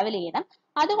ട്രാവൽ ചെയ്യണം.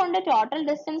 അതുകൊണ്ട് ടോട്ടൽ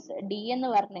ഡിസ്റ്റൻസ് ഡി എന്ന്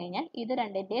പറഞ്ഞു കഴിഞ്ഞാൽ ഇത്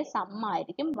രണ്ടിന്റെ സം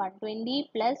ആയിരിക്കും 120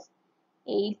 പ്ലസ്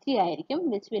 80 ആയിരിക്കും,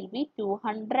 വിച്ച് വിൽ ബി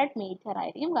 200 മീറ്റർ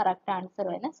ആയിരിക്കും കറക്റ്റ് ആൻസർ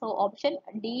വരുന്നത്. സോ ഓപ്ഷൻ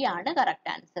ഡി ആണ്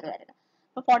കറക്റ്റ് ആൻസർ വരുന്നത്.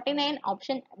 അപ്പൊ 49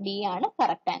 ഓപ്ഷൻ ഡി ആണ്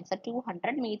കറക്റ്റ് ആൻസർ,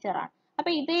 200 മീറ്റർ ആണ്.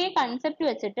 അപ്പൊ ഇതേ കൺസെപ്റ്റ്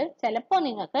വെച്ചിട്ട് ചിലപ്പോ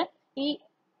നിങ്ങൾക്ക് ഈ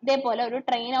ഇതേപോലെ ഒരു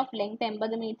ട്രെയിൻ ഓഫ് ലെങ്ത്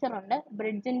 80 മീറ്റർ ഉണ്ട്,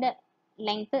 ബ്രിഡ്ജിന്റെ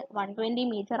ലെങ്ത് 120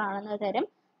 മീറ്റർ ആണെന്ന് തരും.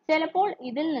 ചിലപ്പോൾ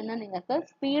ഇതിൽ നിന്ന് നിങ്ങൾക്ക്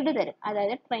സ്പീഡ് തരും,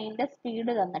 അതായത് ട്രെയിനിന്റെ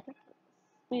സ്പീഡ് തന്നിട്ട്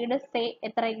സ്പീഡ് സേ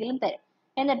എത്രയെങ്കിലും തരും.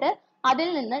 എന്നിട്ട് അതിൽ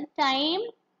നിന്ന് ടൈം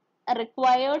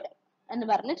റിക്വയർഡ് എന്ന്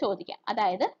പറഞ്ഞ് ചോദിക്കാം.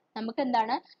 അതായത് നമുക്ക്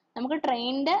എന്താണ്, നമുക്ക്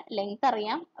ട്രെയിനിന്റെ ലെങ്ത്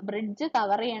അറിയാം, ബ്രിഡ്ജ്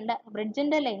കവർ ചെയ്യേണ്ട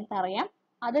ബ്രിഡ്ജിന്റെ ലെങ്ത് അറിയാം,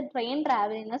 അത് ട്രെയിൻ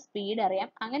ട്രാവൽ ചെയ്യുന്ന സ്പീഡ് അറിയാം.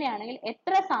 അങ്ങനെയാണെങ്കിൽ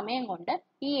എത്ര സമയം കൊണ്ട്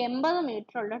ഈ 80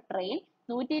 മീറ്റർ ഉള്ള ട്രെയിൻ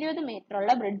 120 മീറ്റർ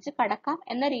ഉള്ള ബ്രിഡ്ജ് കടക്കാം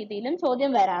എന്ന രീതിയിലും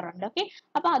ചോദ്യം വരാറുണ്ട്. ഓക്കെ,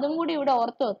 അപ്പൊ അതും കൂടി ഇവിടെ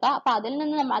ഓർത്ത് വെക്കുക. അപ്പൊ അതിൽ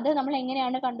നിന്ന് അത് നമ്മൾ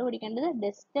എങ്ങനെയാണ് കണ്ടുപിടിക്കേണ്ടത്,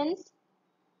 distance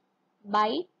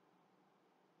by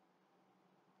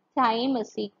time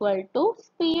is equal to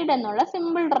speed എന്നുള്ള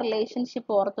സിമ്പിൾ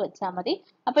റിലേഷൻഷിപ്പ് ഓർത്ത് വെച്ചാൽ മതി.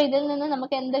 അപ്പൊ ഇതിൽ നിന്ന്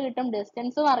നമുക്ക് എന്ത് കിട്ടും,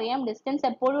 ഡിസ്റ്റൻസും അറിയാം. ഡിസ്റ്റൻസ്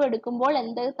എപ്പോഴും എടുക്കുമ്പോൾ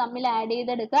എന്ത് തമ്മിൽ ആഡ്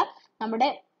ചെയ്തെടുക്കുക, നമ്മുടെ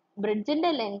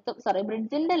ബ്രിഡ്ജിന്റെ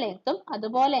ലെങ്ത്തും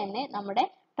അതുപോലെ തന്നെ നമ്മുടെ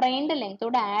ട്രെയിനിന്റെ ലെങ്ത്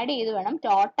കൂടെ ആഡ് ചെയ്ത് വേണം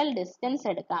ടോട്ടൽ ഡിസ്റ്റൻസ്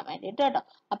എടുക്കാൻ വേണ്ടിയിട്ട് കേട്ടോ.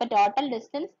 അപ്പൊ total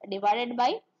distance divided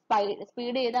by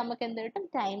speed ചെയ്ത് നമുക്ക് എന്ത് കിട്ടും,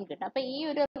 ടൈം കിട്ടും. അപ്പൊ ഈ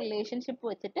ഒരു റിലേഷൻഷിപ്പ്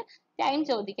വെച്ചിട്ട് ടൈം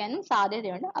ചോദിക്കാനും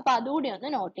സാധ്യതയുണ്ട്. അപ്പൊ അതുകൂടി ഒന്ന്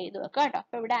നോട്ട് ചെയ്ത് വെക്കുക കേട്ടോ.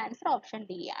 അപ്പൊ ഇവിടെ ആൻസർ ഓപ്ഷൻ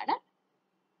ഡി ആണ്.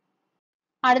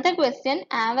 അടുത്ത question,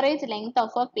 average length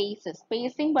of A paces.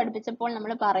 Pacing പഠിപ്പിച്ചപ്പോൾ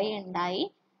നമ്മൾ പറയുണ്ടായി,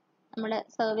 നമ്മൾ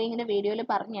സർവേയിങ്ങിന്റെ വീഡിയോയിൽ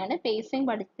പറഞ്ഞാണ്, പേസിംഗ്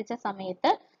പഠിപ്പിച്ച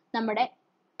സമയത്ത് നമ്മുടെ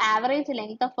average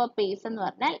length of A pace എന്ന്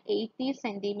പറഞ്ഞാൽ 80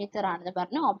 സെന്റിമീറ്റർ ആണെന്ന്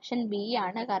പറഞ്ഞു. ഓപ്ഷൻ ബി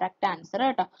ആണ് കറക്റ്റ് ആൻസർ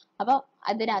കേട്ടോ. അപ്പൊ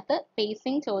അതിനകത്ത്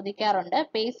പേസിംഗ് ചോദിക്കാറുണ്ട്.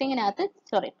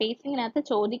 പേസിംഗിനകത്ത്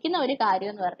ചോദിക്കുന്ന ഒരു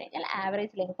കാര്യം എന്ന് പറഞ്ഞു കഴിഞ്ഞാൽ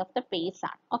average length of the pace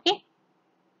ആണ്. ഓക്കെ,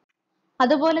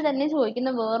 അതുപോലെ തന്നെ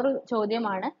ചോദിക്കുന്ന വേറൊരു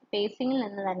ചോദ്യമാണ് പേസിംഗിൽ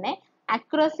നിന്ന് തന്നെ,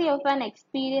 accuracy of an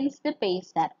experienced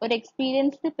pacer. ഒരു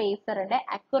എക്സ്പീരിയൻസ്ഡ് പേസറിന്റെ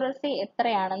അക്യുറസി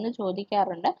എത്രയാണെന്ന്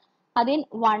ചോദിക്കാറുണ്ട്. അതിൽ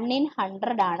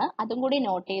 1/100 ആണ്. അതും കൂടി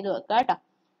നോട്ട് ചെയ്ത് വെക്കുക കേട്ടോ.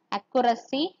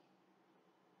 Accuracy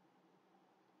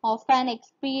of an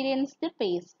experienced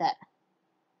pacer,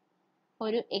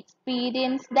 ഒരു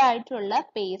എക്സ്പീരിയൻസ്ഡ് ആയിട്ടുള്ള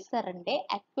പേസറിന്റെ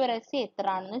അക്യുറസി എത്ര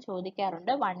ആണെന്ന്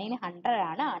ചോദിക്കാറുണ്ട്. 1/100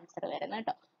 ആണ് ആൻസർ വരുന്നത്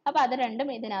കേട്ടോ. അപ്പൊ അത്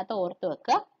രണ്ടും ഇതിനകത്ത് ഓർത്ത്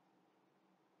വെക്കുക.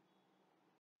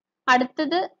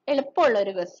 അടുത്തത് എളുപ്പമുള്ള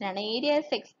ഒരു ക്വസ്റ്റ്യൻ ആണ്,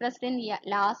 Arias expressed in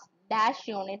last dash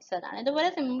units എന്നാണ്. ഇതുപോലെ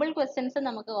സിമ്പിൾ ക്വസ്റ്റ്യൻസ്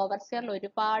നമുക്ക് ഓവർസിയറിൽ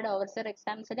ഓവർസിയർ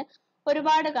എക്സാംസിന്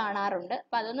ഒരുപാട് കാണാറുണ്ട്.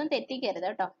 അപ്പൊ അതൊന്നും തെറ്റിക്കരുത്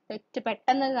കേട്ടോ.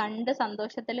 പെട്ടെന്ന് കണ്ട്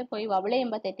സന്തോഷത്തിൽ പോയി വബിൾ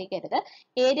ചെയ്യുമ്പോൾ തെറ്റിക്കരുത്.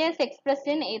 ഏരിയസ്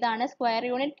എക്സ്പ്രസ്ഡ് ഇൻ ഏതാണ്, square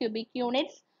unit, cubic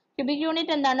units. Cubic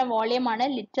unit എന്താണ്, വോളിയം ആണ്.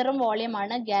 ലിറ്ററും വോളിയം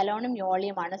ആണ്. ഗാലോണും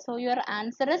വോളിയം ആണ്. So your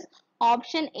answer is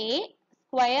option A,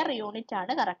 square unit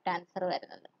ആണ് കറക്റ്റ് ആൻസർ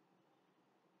വരുന്നത്.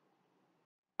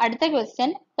 അടുത്ത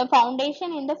question, the foundation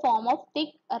in the form of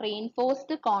thick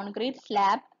reinforced concrete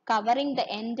slab covering the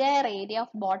entire area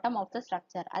of bottom of the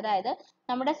structure. അതായത്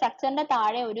നമ്മുടെ സ്ട്രക്ചറിന്റെ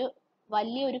താഴെ ഒരു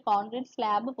വലിയൊരു concrete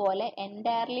slab പോലെ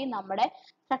entirely നമ്മുടെ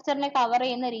സ്ട്രക്ചറിനെ കവർ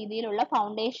ചെയ്യുന്ന രീതിയിലുള്ള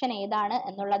ഫൗണ്ടേഷൻ ഏതാണ്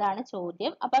എന്നുള്ളതാണ്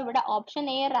ചോദ്യം. അപ്പൊ ഇവിടെ option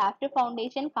A raft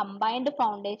foundation, combined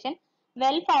foundation,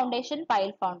 well foundation,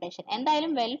 pile foundation.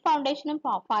 എന്തായാലും വെൽ ഫൗണ്ടേഷനും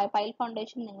പൈൽ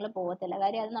ഫൗണ്ടേഷനും നിങ്ങൾ പോകത്തില്ല,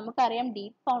 കാര്യം അത് നമുക്കറിയാം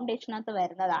ഡീപ്പ് ഫൗണ്ടേഷനകത്ത്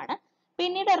വരുന്നതാണ്.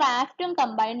 പിന്നീട് റാഫ്റ്റും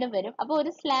കമ്പൈൻഡും വരും. അപ്പോൾ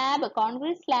ഒരു സ്ലാബ്,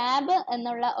 കോൺക്രീറ്റ് സ്ലാബ്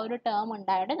എന്നുള്ള ഒരു ടേം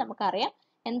ഉണ്ടായിട്ട് നമുക്കറിയാം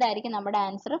എന്തായിരിക്കും നമ്മുടെ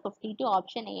ആൻസർ. 52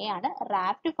 ഓപ്ഷൻ എ ആണ്,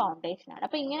 റാഫ്റ്റ് ഫൗണ്ടേഷൻ ആണ്.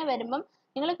 അപ്പൊ ഇങ്ങനെ വരുമ്പം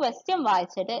നിങ്ങൾ ക്വസ്റ്റ്യൻ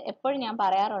വായിച്ചിട്ട് എപ്പോഴും ഞാൻ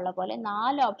പറയാറുള്ള പോലെ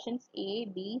 4 options A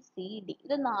B C D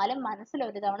ഇത് 4 മനസ്സിൽ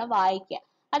ഒരു തവണ വായിക്കുക.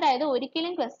 അതായത്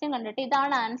ഒരിക്കലും ക്വസ്റ്റ്യൻ കണ്ടിട്ട്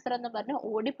ഇതാണ് ആൻസർ എന്ന് പറഞ്ഞ്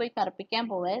ഓടിപ്പോയി കറുപ്പിക്കാൻ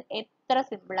പോകരുത്, എത്ര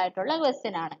സിമ്പിൾ ആയിട്ടുള്ള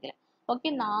ക്വസ്റ്റ്യൻ ആണെങ്കിലും. ഓക്കെ,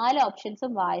 4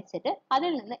 ഓപ്ഷൻസും വായിച്ചിട്ട്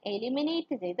അതിൽ നിന്ന്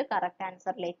എലിമിനേറ്റ് ചെയ്ത് കറക്റ്റ്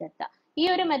ആൻസറിലേക്ക് എത്തുക. ഈ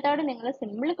ഒരു മെത്തേഡ് നിങ്ങൾ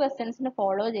സിമ്പിൾ ക്വസ്റ്റ്യൻസിന്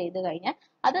ഫോളോ ചെയ്ത് കഴിഞ്ഞാൽ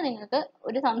അത് നിങ്ങൾക്ക്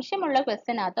ഒരു സംശയമുള്ള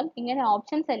ക്വസ്റ്റ്യനകത്തും ഇങ്ങനെ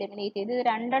ഓപ്ഷൻസ് എലിമിനേറ്റ് ചെയ്ത് ഇത്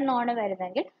 2 എണ്ണമാണ്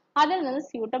വരുന്നതെങ്കിൽ അതിൽ നിന്ന്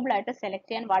സ്യൂട്ടബിൾ ആയിട്ട് സെലക്ട്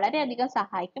ചെയ്യാൻ വളരെയധികം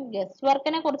സഹായിക്കും. ഗസ്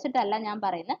വർക്കിനെ കുറിച്ചിട്ടല്ല ഞാൻ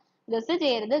പറയുന്നത്, ഗസ്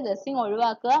ചെയ്യരുത്, ഗസ്സിങ്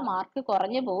ഒഴിവാക്കുക, മാർക്ക്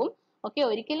കുറഞ്ഞു പോകും. ഓക്കെ,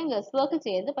 ഒരിക്കലും ഗസ് വർക്ക്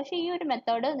ചെയ്യരുത്. പക്ഷെ ഈ ഒരു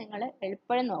മെത്തേഡ് നിങ്ങൾ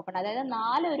എപ്പോഴും നോക്കണം. അതായത്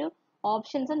 4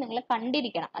 ഓപ്ഷൻസ് നിങ്ങൾ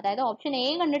കണ്ടിരിക്കണം. അതായത് ഓപ്ഷൻ എ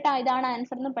കണ്ടിട്ട് ഇതാണ്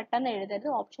ആൻസർ എന്ന് പെട്ടെന്ന് എഴുതരുത്.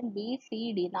 ഓപ്ഷൻ ബി സി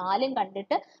ഡി 4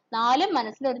 കണ്ടിട്ട് 4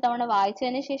 മനസ്സിൽ ഒരു തവണ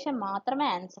വായിച്ചതിന് ശേഷം മാത്രമേ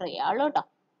ആൻസർ ചെയ്യാവുള്ളൂ കേട്ടോ.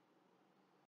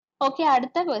 ഓക്കെ,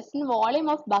 അടുത്ത question, volume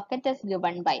of bucket is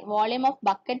given by. Volume of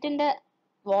ബക്കറ്റിന്റെ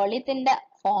വോളിയത്തിന്റെ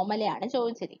ഫോർമുലയാണ്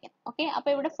ചോദിച്ചിരിക്കുന്നത്. ഓക്കെ, അപ്പൊ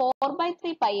ഇവിടെ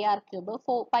 4/3 pi R cube,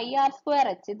 pi R square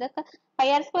H, ഇതൊക്കെ പൈ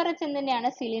ആർ സ്ക്വയർ എച്ച് എന്തിന്റെയാണ്,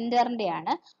 സിലിണ്ടറിന്റെ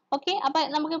ആണ്. ഓക്കെ, അപ്പൊ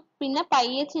നമുക്ക് പിന്നെ pi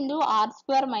H into R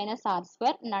square minus R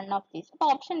square, none of these. അപ്പൊ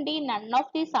option D none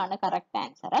of these ആണ് കറക്റ്റ്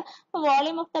ആൻസർ. അപ്പൊ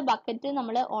വോളിയം ഓഫ് ദ ബക്കറ്റ്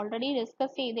നമ്മൾ ഓൾറെഡി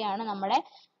ഡിസ്കസ് ചെയ്തതാണ് നമ്മുടെ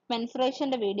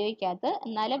മെൻസുറേഷന്റെ വീഡിയോയ്ക്കകത്ത്.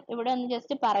 എന്നാലും ഇവിടെ ഒന്ന്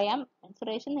ജസ്റ്റ് പറയാം,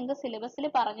 മെൻസുറേഷൻ നിങ്ങൾക്ക് സിലബസിൽ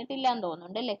പറഞ്ഞിട്ടില്ല എന്ന്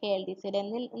തോന്നുന്നുണ്ട് അല്ലെ KLDC.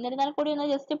 എന്നിരുന്നാൽ കൂടി ഒന്ന്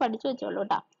ജസ്റ്റ് പഠിച്ചു വെച്ചോളൂ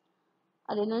കേട്ടോ,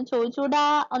 അതിനൊന്നും ചോദിച്ചുകൂടാ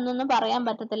ഒന്നൊന്നും പറയാൻ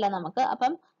പറ്റത്തില്ല നമുക്ക്.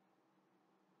 അപ്പം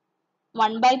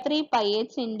 1/3 pi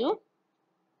H into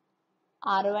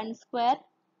R1 square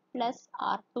plus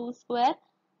R2 square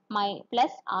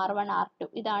plus R1 R2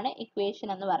 ഇതാണ് ഇക്വേഷൻ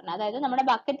എന്ന് പറഞ്ഞത്. അതായത് നമ്മുടെ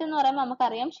ബക്കറ്റ് എന്ന് പറയുമ്പോൾ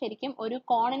നമുക്കറിയാം ശരിക്കും ഒരു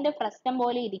കോണിന്റെ ഫ്രസ്റ്റം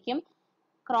പോലെ ഇരിക്കും,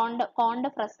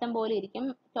 കോണിന്റെ ഫ്രസ്റ്റം പോലെ ഇരിക്കും.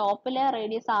 ടോപ്പില്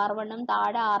റേഡിയസ് R1ഉം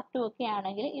താഴെ R2 ഒക്കെ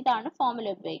ആണെങ്കിൽ ഇതാണ്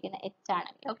ഫോർമുല ഉപയോഗിക്കുന്നത്, H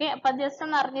ആണെങ്കിൽ. ഓക്കെ, അപ്പൊ ജസ്റ്റ്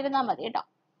ഒന്ന് അറിഞ്ഞിരുന്നാൽ മതി കേട്ടോ.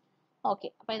 ഓക്കെ,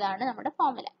 അപ്പൊ ഇതാണ് നമ്മുടെ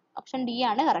ഫോർമുല. ഓപ്ഷൻ ഡി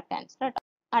ആണ് കറക്റ്റ് ആൻസർ കേട്ടോ.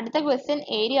 അടുത്ത question,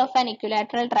 area of an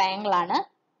equilateral triangle ആണ്.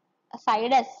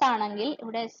 സൈഡ് എസ് ആണെങ്കിൽ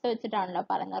ഇവിടെ എസ് വെച്ചിട്ടാണല്ലോ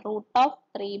പറയുന്നത്.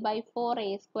 √3/4 a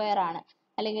സ്ക്വയർ ആണ്,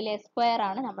 അല്ലെങ്കിൽ എ സ്ക്വയർ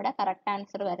ആണ് നമ്മുടെ കറക്റ്റ്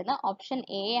ആൻസർ വരുന്നത്. ഓപ്ഷൻ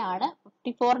എ ആണ്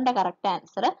 54ന്റെ കറക്റ്റ്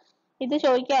ആൻസർ. ഇത്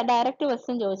ചോദിക്കുക, ഡയറക്റ്റ്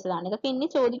ക്വസ്റ്റ്യൻ ചോദിച്ചതാണ്. ഇതൊക്കെ ഇനി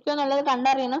ചോദിക്കുക എന്നുള്ളത്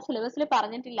കണ്ടറിയണം, സിലബസിൽ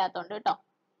പറഞ്ഞിട്ടില്ലാത്തതുകൊണ്ട് കേട്ടോ.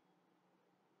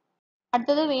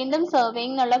 അടുത്തത് വീണ്ടും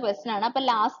സർവേയിങ് എന്നുള്ള ക്വസ്റ്റ്യൻ ആണ്. അപ്പൊ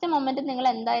ലാസ്റ്റ് മൊമെന്റ് നിങ്ങൾ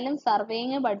എന്തായാലും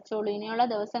സർവേയിങ് പഠിച്ചോളൂ. ഇനിയുള്ള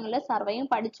ദിവസങ്ങളിൽ സർവേയിങ്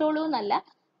പഠിച്ചോളൂ എന്നല്ല,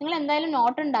 നിങ്ങൾ എന്തായാലും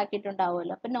നോട്ട്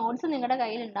ഉണ്ടാക്കിയിട്ടുണ്ടാവുമല്ലോ. അപ്പൊ നോട്ട്സ് നിങ്ങളുടെ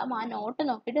കയ്യിൽ ഉണ്ടാവും. ആ നോട്ട്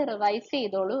നോക്കിയിട്ട് റിവൈസ്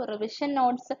ചെയ്തോളൂ. റിവിഷൻ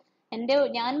നോട്ട്സ്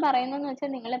ഞാൻ പറയുന്നതെന്ന് വെച്ചാൽ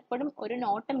നിങ്ങൾ എപ്പോഴും ഒരു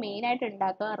നോട്ട് മെയിൻ ആയിട്ട്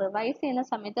ഉണ്ടാക്കുക. റിവൈസ് ചെയ്യുന്ന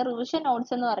സമയത്ത് റിവിഷൻ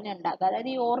നോട്ട്സ് എന്ന് പറഞ്ഞ് ഉണ്ടാക്കുക. അതായത്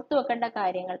ഈ ഓർത്ത് വെക്കേണ്ട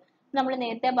കാര്യങ്ങൾ നമ്മൾ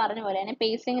നേരത്തെ പറഞ്ഞ പോലെ തന്നെ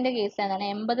പേസിങ്ങിന്റെ കേസ് എന്താണ്,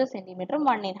 80 സെന്റിമീറ്ററും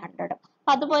 1/100.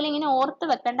 അതുപോലെ ഇങ്ങനെ ഓർത്ത്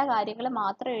വെക്കേണ്ട കാര്യങ്ങൾ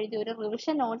മാത്രം എഴുതി ഒരു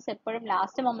റിവിഷൻ നോട്ട്സ് എപ്പോഴും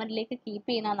ലാസ്റ്റ് മൊമെന്റിലേക്ക് കീപ്പ്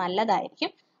ചെയ്യുന്നത്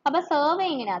നല്ലതായിരിക്കും. അപ്പൊ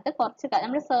സർവേയിങ്ങിനകത്ത് കുറച്ച്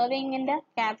നമ്മൾ സർവേയിങ്ങിന്റെ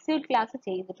ക്യാപ്സ്യൂൾ ക്ലാസ്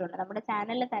ചെയ്തിട്ടുണ്ട്, നമ്മുടെ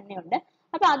ചാനലിൽ തന്നെ ഉണ്ട്.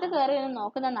 അപ്പൊ അത് കയറി ഒന്ന്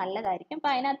നോക്കുന്നത് നല്ലതായിരിക്കും. അപ്പൊ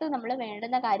അതിനകത്ത് നമ്മൾ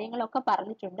വേണ്ടുന്ന കാര്യങ്ങളൊക്കെ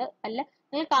പറഞ്ഞിട്ടുണ്ട്. അല്ല,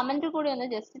 നിങ്ങൾ കമന്റ് കൂടി ഒന്ന്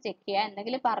ജസ്റ്റ് ചെക്ക് ചെയ്യുക.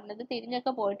 എന്തെങ്കിലും പറഞ്ഞത്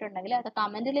തിരിഞ്ഞൊക്കെ പോയിട്ടുണ്ടെങ്കിൽ അത്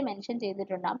കമന്റിൽ മെൻഷൻ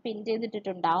ചെയ്തിട്ടുണ്ടാവും, പിൻ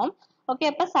ചെയ്തിട്ടുണ്ടാവും. ഓക്കെ,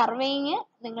 അപ്പൊ സർവേയിങ്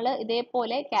നിങ്ങൾ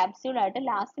ഇതേപോലെ ക്യാപ്സ്യൂൾ ആയിട്ട്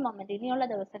ലാസ്റ്റ് മൊമെന്റ് ഇനിയുള്ള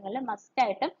ദിവസങ്ങളിൽ മസ്റ്റ്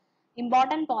ആയിട്ടും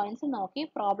ഇമ്പോർട്ടന്റ് പോയിന്റ്സ് നോക്കി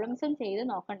പ്രോബ്ലംസും ചെയ്ത്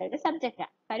നോക്കേണ്ട ഒരു സബ്ജക്റ്റ്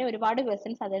ആണ്. കാര്യം ഒരുപാട്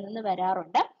ക്വസ്റ്റ്യൻസ് അതിൽ നിന്ന്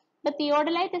വരാറുണ്ട്. The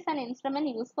theodolite is an instrument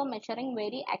used for measuring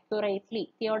very accurately.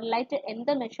 Theodolite എന്ത്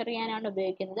മെഷർ ചെയ്യാനാണ്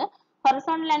ഉപയോഗിക്കുന്നത്?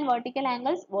 Horizontal and vertical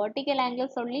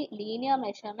angles only, linear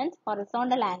measurements,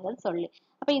 horizontal angles only.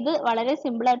 അപ്പൊ ഇത് വളരെ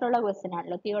സിമ്പിൾ ആയിട്ടുള്ള ക്വസ്റ്റ്യൻ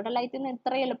ആണല്ലോ. തിയോഡലൈറ്റിന്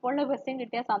ഇത്ര എളുപ്പമുള്ള ക്വസ്റ്റ്യൻ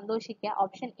കിട്ടിയാൽ സന്തോഷിക്കുക.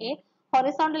 Option A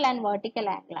horizontal and vertical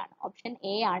angle ആണ്. ഓപ്ഷൻ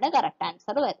എ ആണ് കറക്റ്റ്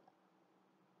ആൻസർ വരുന്നത്.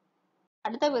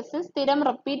 അടുത്ത ക്വസ്റ്റ്യൻ സ്ഥിരം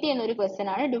റിപ്പീറ്റ് ചെയ്യുന്ന ഒരു ക്വസ്റ്റ്യൻ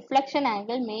ആണ്. Deflection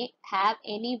angle may have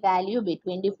any value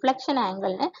between. Deflection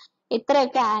ആംഗിളിന്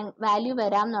ഇത്രയൊക്കെ വാല്യൂ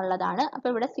വരാം എന്നുള്ളതാണ്. അപ്പൊ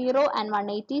ഇവിടെ 0 and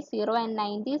 180, 0 and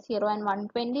 90, 0 and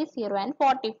 120, 0 and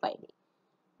 45.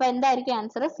 അപ്പൊ എന്തായിരിക്കും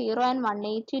ആൻസർ? 0 and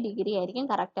 180 ഡിഗ്രി ആയിരിക്കും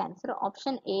കറക്റ്റ് ആൻസർ.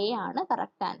 ഓപ്ഷൻ എ ആണ്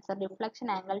കറക്റ്റ് ആൻസർ. Deflection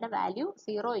ആംഗിളിന്റെ value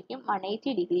 0യ്ക്കും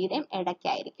 180 ഡിഗ്രിയുടെയും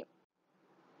ഇടയ്ക്കായിരിക്കും.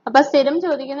 അപ്പൊ സ്ഥിരം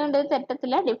ചോദിക്കുന്നുണ്ട്,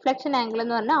 തെറ്റത്തില്ല. ഡിഫ്ലക്ഷൻ ആംഗിൾ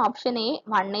എന്ന് പറഞ്ഞാൽ ഓപ്ഷൻ എ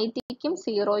 180ക്കും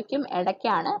 0യ്ക്കും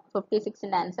ഇടയ്ക്കാണ്.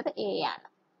 56ന്റെ ആൻസർ എ ആണ്.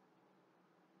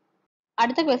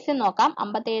 അടുത്ത ക്വസ്റ്റ്യൻ നോക്കാം.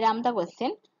 57ാമത്തെ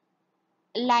question.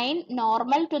 Line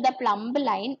normal to the plumb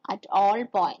line at all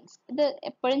points. ഇത്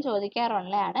എപ്പോഴും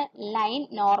ചോദിക്കാറുള്ളതാണ്. Line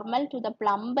normal to the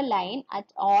plumb line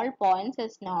at all points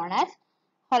is known as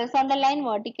horizontal line,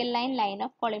 vertical line, line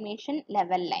of collimation,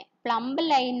 level line. Plumb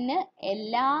ലൈനിന്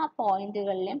എല്ലാ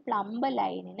പോയിന്റുകളിലും plumb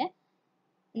ലൈനിന്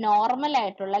normal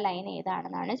ആയിട്ടുള്ള line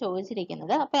ഏതാണെന്നാണ്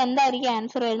ചോദിച്ചിരിക്കുന്നത്. അപ്പൊ എന്തായിരിക്കും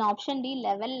ആൻസർ വരുന്നത്? ഓപ്ഷൻ ഡി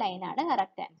ലെവൽ ലൈൻ ആണ്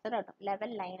കറക്റ്റ് ആൻസർ കേട്ടോ. ലെവൽ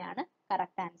ലൈൻ ആണ്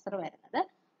കറക്റ്റ് ആൻസർ വരുന്നത്.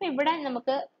 അപ്പൊ ഇവിടെ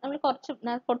നമ്മൾ കുറച്ച്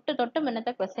തൊട്ട്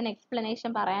മുന്നത്തെ ക്വസ്റ്റ്യൻ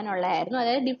എക്സ്പ്ലനേഷൻ പറയാനുള്ളതായിരുന്നു.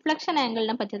 അതായത് ഡിഫ്ലക്ഷൻ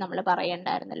ആംഗിളിനെ പറ്റി നമ്മൾ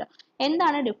പറയണ്ടായിരുന്നല്ലോ.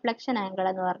 എന്താണ് ഡിഫ്ലക്ഷൻ ആംഗിൾ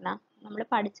എന്ന് പറഞ്ഞാൽ നമ്മൾ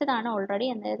പഠിച്ചതാണ് ഓൾറെഡി,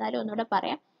 എന്നിരുന്നാലും ഒന്നുകൂടെ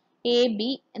പറയാം. എ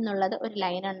ബി എന്നുള്ളത് ഒരു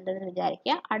ലൈൻ ഉണ്ടെന്ന്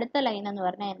വിചാരിക്കുക. അടുത്ത ലൈൻ എന്ന്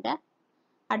പറഞ്ഞാൽ എൻ്റെ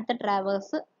അടുത്ത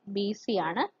ട്രാവേഴ്സ് ബി സി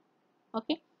ആണ്.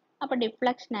 ഓക്കെ, അപ്പൊ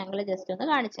ഡിഫ്ലക്ഷൻ ആംഗിൾ ജസ്റ്റ് ഒന്ന്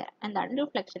കാണിച്ചു തരാം. എന്താണ്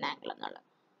ഡിഫ്ലക്ഷൻ ആംഗിൾ എന്നുള്ളത്?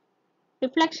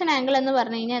 ഡിഫ്ലക്ഷൻ ആംഗിൾ എന്ന്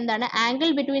പറഞ്ഞു കഴിഞ്ഞാൽ എന്താണ്? Angle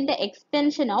between the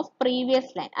extension of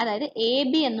previous line. അതായത് എ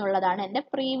ബി എന്നുള്ളതാണ് എന്റെ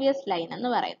പ്രീവിയസ് ലൈൻ എന്ന്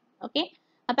പറയുന്നത്. ഓക്കെ,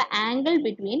 അപ്പൊ angle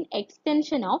between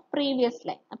extension of previous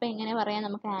line. അപ്പൊ എങ്ങനെ പറയാം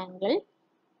നമുക്ക്? Angle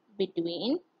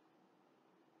between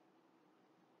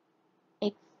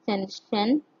extension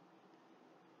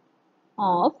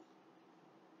of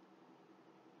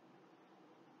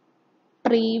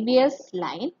previous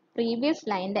line, previous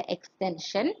ലൈനിന്റെ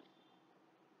extension,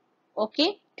 okay,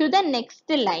 to the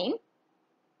next line.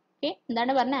 Okay,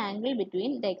 എന്താണ് പറഞ്ഞ? Angle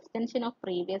between the extension of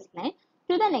previous line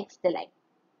to the next line,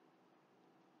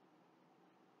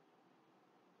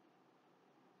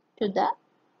 to the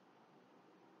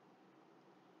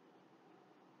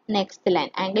next line.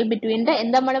 Angle between the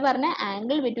എന്താ നമ്മൾ പറഞ്ഞ?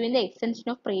 Angle between the extension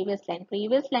of previous line,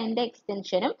 previous ലൈനിന്റെ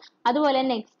എക്സ്റ്റൻഷനും അതുപോലെ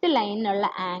next ലൈനിനുള്ള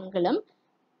ആംഗിളും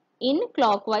in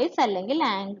clock vice അല്ലെങ്കിൽ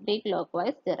anti clock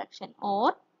vice direction or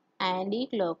anti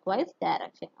clock vice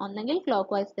direction. ഒന്നെങ്കിൽ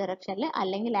clock vice ഡയറക്ഷനിൽ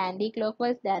അല്ലെങ്കിൽ ആന്റി ക്ലോക്ക്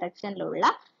വൈസ് ഡയറക്ഷനിലുള്ള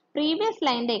പ്രീവിയസ്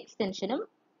ലൈനിന്റെ എക്സ്റ്റൻഷനും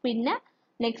പിന്നെ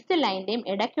നെക്സ്റ്റ് ലൈനിന്റെയും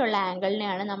ഇടയ്ക്കുള്ള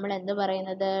ആംഗിളിനെയാണ് നമ്മൾ എന്ത്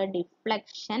പറയുന്നത്?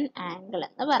 ഡിഫ്ലക്ഷൻ ആംഗിൾ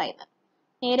എന്ന് പറയുന്നത്.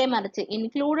 നേരെ മറിച്ച്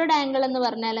ഇൻക്ലൂഡഡ് ആംഗിൾ എന്ന്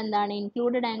പറഞ്ഞാൽ എന്താണ്?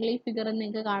 ഇൻക്ലൂഡഡ് ആംഗിൾ ഈ ഫിഗറിൽ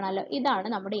നിങ്ങൾക്ക് കാണാമല്ലോ. ഇതാണ്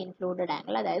നമ്മുടെ ഇൻക്ലൂഡഡ്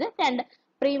ആംഗിൾ. അതായത് രണ്ട്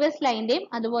പ്രീവിയസ് ലൈനിന്റെയും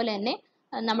അതുപോലെ തന്നെ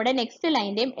നമ്മുടെ നെക്സ്റ്റ്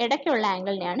ലൈനിന്റെയും ഇടയ്ക്കുള്ള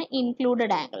ആംഗിളിനെയാണ്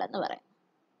ഇൻക്ലൂഡഡ് ആംഗിൾ എന്ന് പറയുന്നത്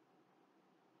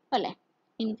അല്ലെ?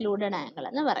 ഇൻക്ലൂഡഡ് ആംഗിൾ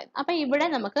എന്ന് പറയുന്നത്. അപ്പൊ ഇവിടെ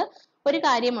നമുക്ക് ഒരു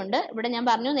കാര്യമുണ്ട്. ഇവിടെ ഞാൻ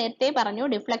നേരത്തെ പറഞ്ഞു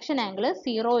ഡിഫ്ലക്ഷൻ ആംഗിൾ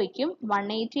 0യ്ക്കും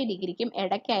 180 ഡിഗ്രിക്കും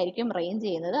ഇടയ്ക്കായിരിക്കും റേഞ്ച്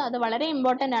ചെയ്യുന്നത്. അത് വളരെ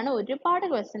ഇമ്പോർട്ടന്റ് ആണ്. ഒരുപാട്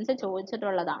ക്വസ്റ്റ്യൻസ്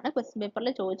ചോദിച്ചിട്ടുള്ളതാണ്. ക്വസ്റ്റ്യൻ പേപ്പറിൽ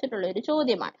ചോദിച്ചിട്ടുള്ള ഒരു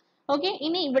ചോദ്യമാണ്. ഓക്കെ,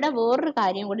 ഇനി ഇവിടെ വേറൊരു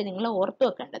കാര്യം കൂടി നിങ്ങൾ ഓർത്തു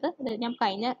വെക്കേണ്ടത്, ഞാൻ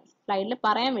കഴിഞ്ഞ സ്ലൈഡിൽ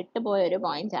പറയാൻ വിട്ടുപോയ ഒരു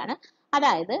പോയിന്റ് ആണ്.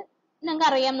 അതായത് നിങ്ങൾക്ക്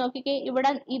അറിയാം, നോക്കിക്കേ, ഇവിടെ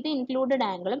ഇത് ഇൻക്ലൂഡഡ്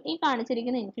ആംഗിളും ഈ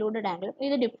കാണിച്ചിരിക്കുന്ന ഇൻക്ലൂഡഡ് ആംഗിളും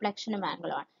ഇത് ഡിഫ്ലക്ഷനും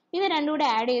ആംഗിളുമാണ്. ഇത് രണ്ടും കൂടെ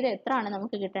ആഡ് ചെയ്ത് എത്രയാണ്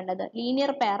നമുക്ക് കിട്ടേണ്ടത്?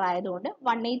 ലീനിയർ പെയർ ആയതുകൊണ്ട്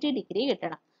 180 ഡിഗ്രി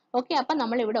കിട്ടണം. ഓക്കെ, അപ്പൊ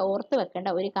നമ്മൾ ഇവിടെ ഓർത്ത് വെക്കേണ്ട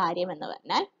ഒരു കാര്യം എന്ന്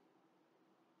പറഞ്ഞാൽ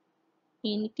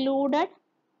included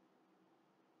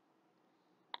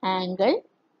angle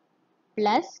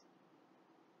plus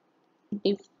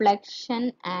deflection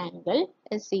angle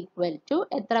is equal to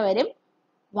എത്ര വരും?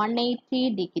 180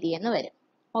 ഡിഗ്രി എന്ന് വരും.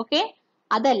 ഓക്കെ,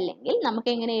 അതല്ലെങ്കിൽ നമുക്ക്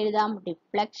എങ്ങനെ എഴുതാം?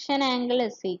 Deflection angle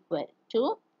is equal to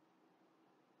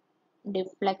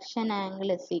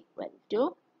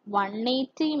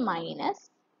 180 minus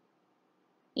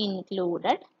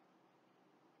included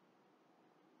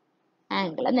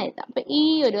angle എന്ന് എഴുതാം. അപ്പൊ ഈ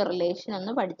ഒരു റിലേഷൻ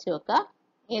ഒന്ന് പഠിച്ചു വെക്കുക.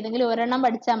 ഏതെങ്കിലും ഒരെണ്ണം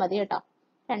പഠിച്ചാൽ മതി കേട്ടോ,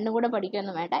 രണ്ടും കൂടെ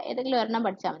പഠിക്കൊന്നും വേണ്ട. ഏതെങ്കിലും ഒരെണ്ണം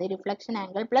പഠിച്ചാൽ മതി. Deflection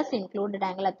angle plus included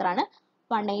angle എത്രയാണ്?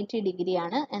 180 ഡിഗ്രി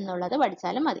ആണ് എന്നുള്ളത്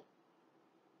പഠിച്ചാലും മതി.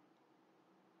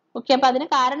 ഓക്കെ, അപ്പൊ അതിന്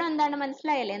കാരണം എന്താണ്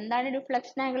മനസ്സിലായല്ലേ? എന്താണ്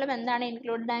ഡിഫ്ലക്ഷൻ ആംഗിളും എന്താണ്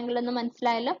ഇൻക്ലൂഡഡ് ആംഗിൾ എന്ന്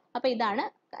മനസ്സിലായല്ലോ. അപ്പൊ ഇതാണ്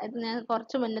ഞാൻ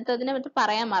കുറച്ച് മുന്നത്തതിനെ പറ്റി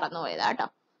പറയാൻ മറന്നുപോയത് കേട്ടോ.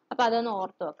 അപ്പൊ അതൊന്ന്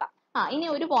ഓർത്ത് വെക്കാം. ഇനി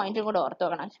ഒരു പോയിന്റും കൂടെ ഓർത്ത്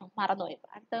വെക്കണം, മറന്നുപോയി.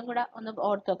 അടുത്തതും കൂടെ ഒന്ന്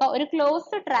ഓർത്ത് വെക്കാം. ഒരു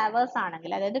ക്ലോസ്ഡ് ട്രാവേഴ്സ്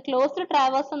ആണെങ്കിൽ, അതായത് ക്ലോസ്ഡ്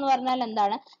ട്രാവേഴ്സ് എന്ന് പറഞ്ഞാൽ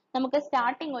എന്താണ്? നമുക്ക്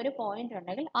സ്റ്റാർട്ടിങ് ഒരു പോയിന്റ്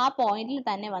ഉണ്ടെങ്കിൽ ആ പോയിന്റിൽ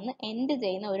തന്നെ വന്ന് എൻഡ്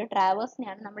ചെയ്യുന്ന ഒരു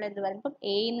ട്രാവേഴ്സിനെയാണ് നമ്മൾ എന്ത് പറയുന്നത്? ഇപ്പം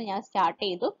എ എന്ന് ഞാൻ സ്റ്റാർട്ട്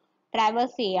ചെയ്തു,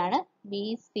 ട്രാവേഴ്സ് ചെയ്യാണ് ബി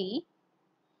സി,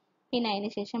 പിന്നെ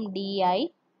അതിനുശേഷം ഡി ഐ,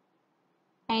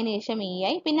 അതിനുശേഷം ഇ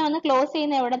ഐ, പിന്നെ ഒന്ന് ക്ലോസ്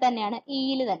ചെയ്യുന്ന എവിടെ തന്നെയാണ്?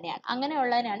 ഇയിൽ തന്നെയാണ്.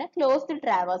 അങ്ങനെയുള്ളതിനാണ് ക്ലോസ്ഡ്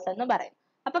ട്രാവേഴ്സ് എന്ന് പറയുന്നത്.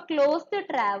 അപ്പൊ ക്ലോസ്ഡ്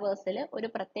ട്രാവേഴ്സിൽ ഒരു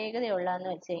പ്രത്യേകത ഉള്ളതെന്ന്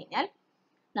വെച്ച് കഴിഞ്ഞാൽ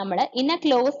നമ്മൾ ഇൻ എ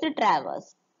ക്ലോസ്ഡ്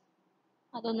ട്രാവേഴ്സ്,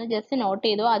 അതൊന്ന് ജസ്റ്റ് നോട്ട്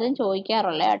ചെയ്തു, അതും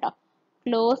ചോദിക്കാറുള്ള കേട്ടോ.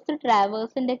 ക്ലോസ്ഡ്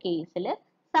ട്രാവേഴ്സിന്റെ കേസിൽ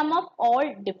some of all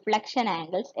deflection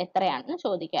angles എത്രയാണെന്ന്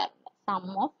ചോദിക്കാറുണ്ട്. Some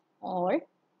of all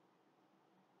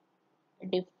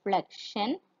deflection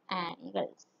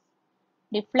angles,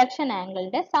 deflection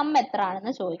ആംഗിളിന്റെ some എത്ര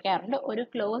ആണെന്ന് ചോദിക്കാറുണ്ട് ഒരു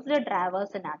ക്ലോസ്ഡ്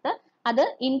ട്രാവേഴ്സിനകത്ത്. അത്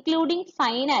ഇൻക്ലൂഡിങ്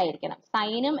സൈൻ ആയിരിക്കണം.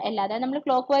 സൈനും എല്ലാം, അതായത് നമ്മൾ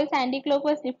clock vice anti clock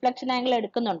vice deflection angle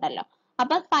എടുക്കുന്നുണ്ടല്ലോ.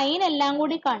 അപ്പൊ സൈൻ എല്ലാം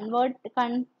കൂടി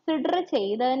കൺസിഡർ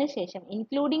ചെയ്തതിന് ശേഷം,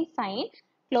 ഇൻക്ലൂഡിങ് സൈൻ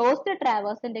ക്ലോസ്ഡ്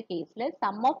ട്രാവേഴ്സിന്റെ കേസിൽ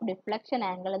സം ഓഫ് ഡിഫ്ലക്ഷൻ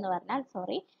ആംഗിൾ എന്ന് പറഞ്ഞാൽ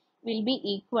will be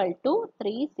equal to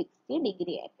 360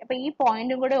 degree ആയിരിക്കും. അപ്പൊ ഈ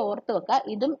പോയിന്റും കൂടെ ഓർത്ത് വെക്കുക.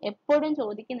 ഇതും എപ്പോഴും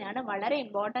ചോദിക്കുന്നതാണ്, വളരെ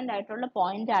ഇമ്പോർട്ടന്റ് ആയിട്ടുള്ള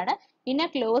പോയിന്റ് ആണ്. In A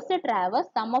closed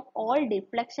traverse some of all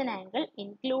deflection angle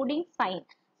including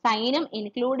സൈനും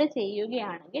include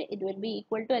ചെയ്യുകയാണെങ്കിൽ it will be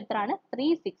equal to എത്രയാണ്?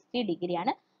 360 ഡിഗ്രി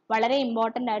ആണ്. വളരെ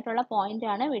ഇമ്പോർട്ടന്റ് ആയിട്ടുള്ള പോയിന്റ്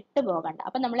ആണ്, വിട്ടുപോകണ്ട.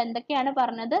 അപ്പൊ നമ്മൾ എന്തൊക്കെയാണ്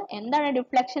പറഞ്ഞത്? എന്താണ്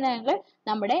ഡിഫ്ലക്ഷൻ ആംഗിൾ?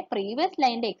 നമ്മുടെ പ്രീവിയസ്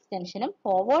ലൈനിന്റെ എക്സ്റ്റൻഷനും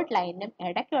ഫോർവേഡ് ലൈനിനും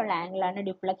ഇടയ്ക്കുള്ള ആംഗിൾ ആണ്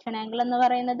ഡിഫ്ലക്ഷൻ ആംഗിൾ എന്ന്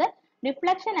പറയുന്നത്.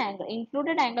 ഡിഫ്ലക്ഷൻ ആംഗിൾ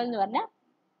ഇൻക്ലൂഡഡ് ആംഗിൾ എന്ന് പറഞ്ഞാൽ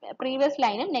പ്രീവിയസ്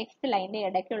ലൈനും നെക്സ്റ്റ് ലൈനിന്റെ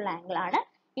ഇടയ്ക്കുള്ള ആംഗിൾ ആണ്.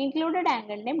 ഇൻക്ലൂഡഡ്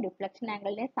ആംഗിളിന്റെയും ഡിഫ്ലക്ഷൻ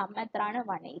ആംഗിളിന്റെയും സം എത്രയാണ്?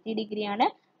 180 ഡിഗ്രി ആണ്.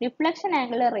 ഡിഫ്ലക്ഷൻ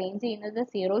ആംഗിൾ റേഞ്ച് ചെയ്യുന്നത്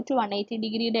 0 to 180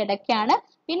 ഡിഗ്രിയുടെ ഇടയ്ക്കാണ്.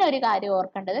 പിന്നെ ഒരു കാര്യം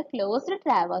ഓർക്കേണ്ടത്, closed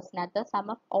ട്രാവേഴ്സിനകത്ത് some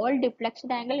of all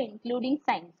deflection angle including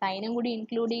സൈനും കൂടി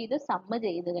ഇൻക്ലൂഡ് ചെയ്ത് സമ്മ്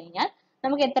ചെയ്ത് കഴിഞ്ഞാൽ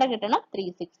നമുക്ക് എത്ര കിട്ടണം?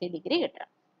 360 ഡിഗ്രി കിട്ടണം.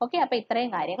 ഓക്കെ, അപ്പൊ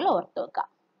ഇത്രയും കാര്യങ്ങൾ ഓർത്ത് വെക്കാം.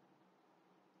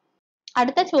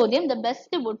 അടുത്ത ചോദ്യം, the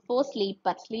best would four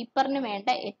sleeper. സ്ലീപ്പറിന്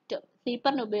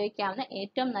ഉപയോഗിക്കാവുന്ന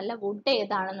ഏറ്റവും നല്ല വുഡ്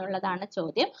ഏതാണെന്നുള്ളതാണ്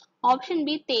ചോദ്യം. ഓപ്ഷൻ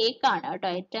ബി തേക്ക് ആണ് കേട്ടോ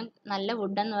ഏറ്റവും നല്ല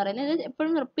വുഡ് എന്ന് പറയുന്നത്. ഇത്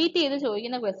എപ്പോഴും റിപ്പീറ്റ് ചെയ്ത്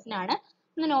ചോദിക്കുന്ന ക്വസ്റ്റ്യൻ ആണ്.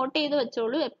 ഒന്ന് നോട്ട് ചെയ്ത്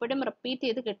വെച്ചോളൂ, എപ്പോഴും റിപ്പീറ്റ്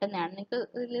ചെയ്ത് കിട്ടുന്നതാണ്. നിങ്ങൾക്ക്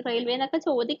റെയിൽവേന്നൊക്കെ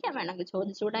ചോദിക്കാൻ വേണമെങ്കിൽ,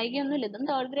 ചോദിച്ചുകൂടായികൊന്നുമില്ല. ഇതും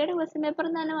തേർഡ് ഗ്രേഡ് ക്വസ്റ്റ്യൻ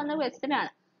പേപ്പറിൽ തന്നെ വന്ന ക്വസ്റ്റ്യൻ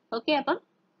ആണ്. ഓക്കെ, അപ്പം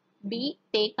ബി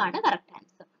തേക്ക് ആണ് കറക്റ്റ്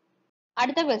ആൻസർ.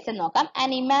 അടുത്ത ക്വസ്റ്റ്യൻ നോക്കാം. An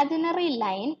imaginary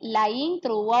line lying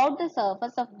through out the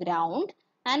surface of ground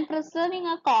and preserving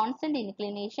A constant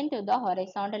inclination to the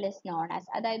horizontal is known as.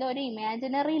 അതായത് ഒരു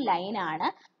ഇമാജിനറി ലൈൻ ആണ്,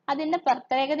 അതിന്റെ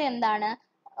പ്രത്യേകത എന്താണ്?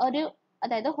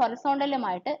 അതായത്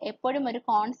ഹൊറിസോണ്ടലുമായിട്ട് എപ്പോഴും ഒരു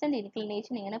കോൺസ്റ്റന്റ്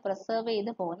ഇൻക്ലിനേഷൻ ഇങ്ങനെ പ്രിസർവ്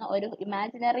ചെയ്ത് പോകുന്ന ഒരു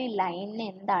ഇമാജിനറി ലൈനിനെ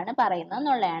എന്താണ് പറയുന്നത്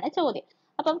എന്നുള്ളതാണ് ചോദ്യം.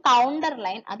 അപ്പം കൗണ്ടർ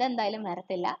ലൈൻ അതെന്തായാലും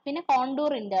വരത്തില്ല. പിന്നെ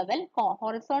contour interval,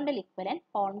 horizontal equivalent,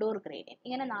 contour gradient,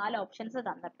 ഇങ്ങനെ 4 ഓപ്ഷൻസ്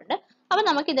തന്നിട്ടുണ്ട്. അപ്പൊ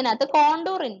നമുക്ക് ഇതിനകത്ത്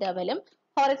കോണ്ടൂർ ഇന്റർവെലും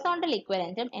ഹൊറിസോണ്ടൽ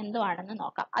ഇക്വലന്റും എന്തുവാണെന്ന്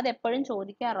നോക്കാം. അത് എപ്പോഴും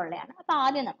ചോദിക്കാറുള്ളതാണ്. അപ്പൊ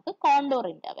ആദ്യം നമുക്ക് കോണ്ടൂർ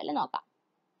ഇന്റർവെൽ നോക്കാം.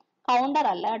 കൗണ്ടർ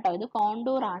അല്ല കേട്ടോ, ഇത്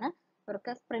കോണ്ടൂർ ആണ്.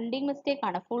 ഇവർക്ക് പ്രിന്റിംഗ് മിസ്റ്റേക്ക്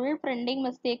ആണ്. ഫുൾ പ്രിന്റിംഗ്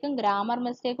മിസ്റ്റേക്കും ഗ്രാമർ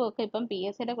മിസ്റ്റേക്കും ഒക്കെ ഇപ്പം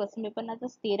PSCയുടെ ക്വസ്റ്റ്യൻ പേപ്പറിനകത്ത്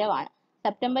സ്ഥിരമാണ്.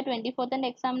 സെപ്റ്റംബർ 24th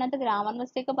എക്സാമിനകത്ത് ഗ്രാമർ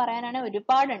മിസ്റ്റേക്ക് പറയാനാണെങ്കിൽ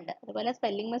ഒരുപാടുണ്ട്. അതുപോലെ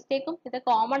സ്പെല്ലിംഗ് മിസ്റ്റേക്കും ഇത്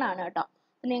കോമൺ ആണ് കേട്ടോ.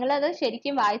 നിങ്ങളത്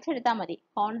ശരിക്കും വായിച്ചെടുത്താൽ മതി.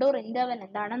 കോണ്ടൂർ ഇന്റർവെൽ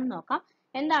എന്താണെന്ന് നോക്കാം.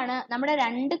 എന്താണ്? നമ്മുടെ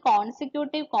 2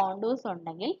 കോൺസിക്യൂട്ടീവ് കോണ്ടൂർസ്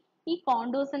ഉണ്ടെങ്കിൽ ഈ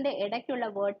കോണ്ടൂർസിന്റെ ഇടയ്ക്കുള്ള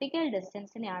വെർട്ടിക്കൽ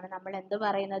ഡിസ്റ്റൻസിനെയാണ് നമ്മൾ എന്ത്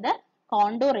പറയുന്നത്?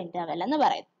 കോണ്ടൂർ ഇന്റർവെൽ എന്ന്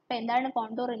പറയുന്നത്. അപ്പൊ എന്താണ്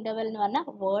കോണ്ടൂർ ഇന്റർവെൽ എന്ന് പറഞ്ഞാൽ?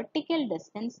 Vertical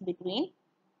distance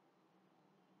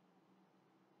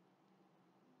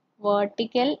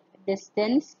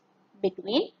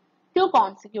between two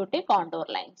consecutive contour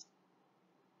lines.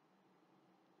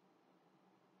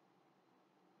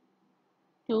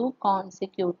 Two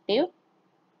consecutive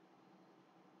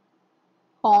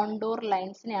contour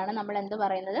ലൈൻസിനെയാണ് നമ്മൾ എന്ത്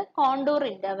പറയുന്നത്? കോണ്ടൂർ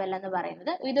ഇന്റർവെൽ എന്ന്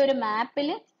പറയുന്നത്. ഇതൊരു മാപ്പിൽ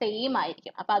സെയിം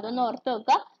ആയിരിക്കും. അപ്പൊ അതൊന്ന് ഓർത്ത്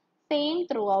വെക്കുക. സെയിം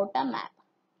ത്രൂ ഔട്ട് എ മാപ്പ്.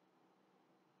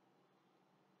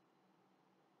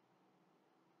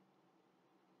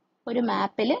 ഒരു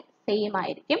മാപ്പിൽ സെയിം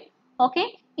ആയിരിക്കും. ഓക്കെ,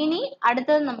 ഇനി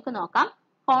അടുത്തത് നമുക്ക് നോക്കാം.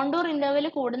 കോണ്ടൂർ ഇന്റർവെൽ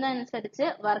കൂടുന്നതനുസരിച്ച്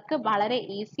വർക്ക് വളരെ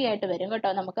ഈസി ആയിട്ട് വരും കേട്ടോ.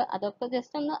 നമുക്ക് അതൊക്കെ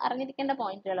ജസ്റ്റ് ഒന്ന് അറിഞ്ഞിരിക്കേണ്ട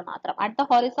പോയിന്റുകൾ മാത്രം. അടുത്ത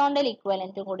ഹൊറിസോണ്ടൽ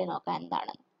ഇക്വലന്റും കൂടി നോക്കാം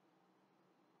എന്താണ്.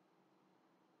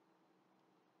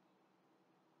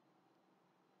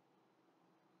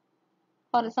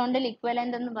 ഹൊറിസോണ്ടൽ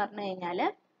ഇക്വലന്റ് എന്ന് പറഞ്ഞു കഴിഞ്ഞാൽ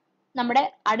നമ്മുടെ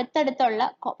അടുത്തടുത്തുള്ള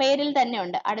പേരിൽ തന്നെ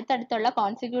ഉണ്ട്, അടുത്തടുത്തുള്ള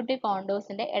കോൺസിക്യൂട്ടീവ്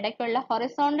കോണ്ടൂർസിന്റെ ഇടയ്ക്കുള്ള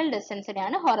ഹൊറിസോണ്ടൽ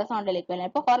ഡിസ്റ്റൻസിനെയാണ് ഹൊറിസോണ്ടൽ ഇക്വലന്റ്.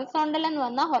 ഇപ്പൊ ഹൊറിസോണ്ടൽ എന്ന്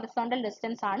പറഞ്ഞാൽ ഹൊറിസോണ്ടൽ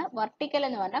ഡിസ്റ്റൻസ് ആണ്, വെർട്ടിക്കൽ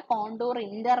എന്ന് പറഞ്ഞാൽ കോണ്ടൂർ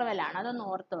ഇന്റർവെൽ ആണ്. അതൊന്ന്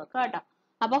ഓർത്ത് വെക്കുക കേട്ടോ.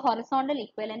 അപ്പൊ ഹൊറിസോണ്ടൽ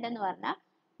ഇക്വലന്റ് എന്ന് പറഞ്ഞാൽ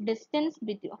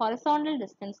horizontal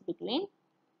distance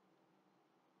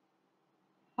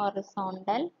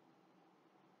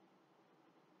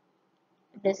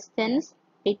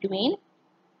between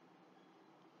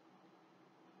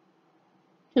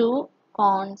two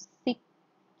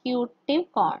consecutive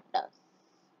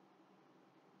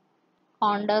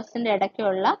കോണ്ടേഴ്സിന്റെ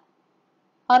ഇടയ്ക്കുള്ള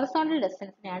ഹൊറിസോണ്ടൽ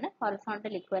ഡിസ്റ്റൻസിനെയാണ്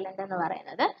ഹൊറിസോണ്ടൽ ഇക്വലന്റ് എന്ന്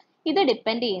പറയുന്നത്. ഇത്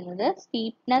ഡിപ്പെൻഡ് ചെയ്യുന്നത്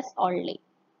സ്റ്റീപ്നെസ് ഓൺലി.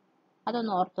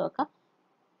 അതൊന്ന് ഓർത്ത് വെക്കാം.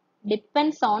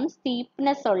 Depends on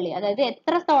steepness only. അതായത്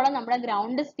എത്രത്തോളം നമ്മുടെ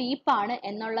ഗ്രൗണ്ട് സ്റ്റീപ്പ് ആണ്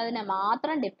എന്നുള്ളതിനെ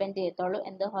മാത്രം ഡിപ്പെൻഡ് ചെയ്യത്തുള്ളൂ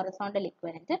എന്ത്? Horizontal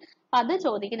equivalent. അത്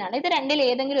ചോദിക്കുന്നതാണ്. ഇത് രണ്ടിൽ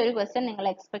ഏതെങ്കിലും ഒരു ക്വസ്റ്റ്യൻ നിങ്ങൾ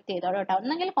എക്സ്പെക്ട് ചെയ്തോളൂ കേട്ടോ.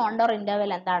 ഒന്നെങ്കിൽ കോണ്ടൂർ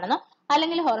ഇന്റർവെൽ എന്താണെന്നോ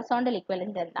അല്ലെങ്കിൽ ഹൊറിസോണ്ടൽ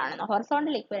ഇക്വലന്റ് എന്താണെന്നോ.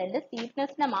 ഹൊറിസോണ്ടൽ ഇക്വലന്റ്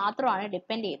സ്റ്റീപ്നെസ്സിനെ മാത്രമാണ്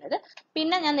ഡിപ്പെൻഡ് ചെയ്യുന്നത്.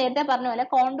 പിന്നെ ഞാൻ നേരത്തെ പറഞ്ഞ പോലെ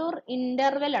കോണ്ടൂർ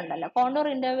ഇന്റർവെൽ ഉണ്ടല്ലോ, കോണ്ടൂർ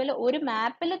ഇന്റർവെൽ ഒരു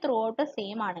മാപ്പിൽ ത്രൂ ഔട്ട്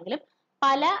സെയിം ആണെങ്കിലും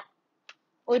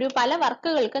പല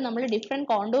വർക്കുകൾക്ക് നമ്മൾ ഡിഫറെന്റ്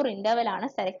കോണ്ടൂർ ഇന്റർവെൽ ആണ്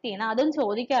സെലക്ട് ചെയ്യുന്നത്. അതും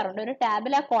ചോദിക്കാറുണ്ട്. ഒരു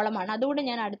ടാബുലാർ കോളം ആണ്. അതുകൂടി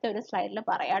ഞാൻ അടുത്ത ഒരു സ്ലൈഡിൽ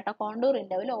പറയാം കേട്ടോ. കോണ്ടൂർ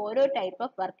ഇന്റർവെൽ ഓരോ ടൈപ്പ്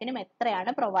ഓഫ് വർക്കിനും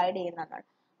എത്രയാണ് പ്രൊവൈഡ് ചെയ്യുന്നത്.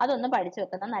 അതൊന്ന് പഠിച്ചു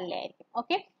വെക്കുന്നത് നല്ലതായിരിക്കും.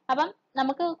 ഓക്കെ, അപ്പം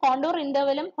നമുക്ക് കോണ്ടൂർ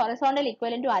ഇന്റർവെലും ഹൊറിസോണ്ടൽ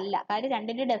ഇക്വലന്റും അല്ല. കാര്യം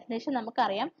രണ്ടിന്റെ ഡെഫിനേഷൻ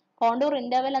നമുക്കറിയാം. കോണ്ടൂർ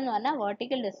ഇന്റർവെൽ എന്ന് പറഞ്ഞാൽ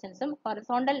വെർട്ടിക്കൽ ഡിസ്റ്റൻസും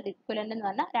ഹൊറിസോണ്ടൽ ഇക്വലന്റ് എന്ന്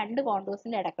പറഞ്ഞാൽ രണ്ട്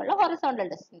കോണ്ടൂർസിന്റെ ഇടയ്ക്കുള്ള ഹൊറിസോണ്ടൽ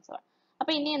ഡിസ്റ്റൻസും ആണ്.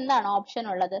 അപ്പൊ ഇനി എന്താണ് ഓപ്ഷൻ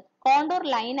ഉള്ളത്? കോണ്ടൂർ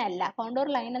ലൈൻ അല്ല. കോണ്ടൂർ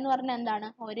ലൈൻ എന്ന് പറഞ്ഞാൽ എന്താണ്?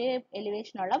 ഒരേ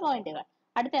എലിവേഷൻ ഉള്ള പോയിന്റുകൾ.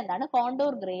 അടുത്ത എന്താണ്?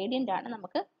 കോണ്ടൂർ ഗ്രേഡിയന്റ് ആണ്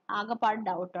നമുക്ക് ആകെപ്പാട്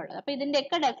ഡൗട്ട് ഉള്ളത്. അപ്പൊ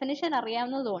ഇതിന്റെയൊക്കെ definition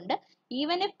അറിയാവുന്നതുകൊണ്ട്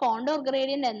even if contour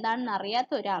gradient എന്താണെന്ന്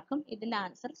അറിയാത്ത ഒരാൾക്കും ഇതിന്റെ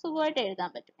ആൻസർ സുഖമായിട്ട് എഴുതാൻ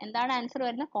പറ്റും. എന്താണ് ആൻസർ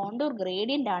വരുന്നത്? കോണ്ടൂർ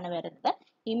ഗ്രേഡിയന്റ് ആണ് വരുന്നത്.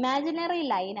 ഇമാജിനറി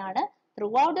ലൈൻ ആണ്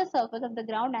throughout the surface of the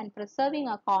ground and preserving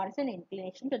a constant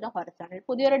inclination to the horizontal.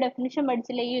 പുതിയൊരു ഡെഫിനിഷൻ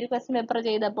പഠിച്ചില്ലേ ഈ ഒരു ക്വസ്റ്റ്യൻ പേപ്പർ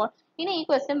ചെയ്തപ്പോൾ? ഇനി ഈ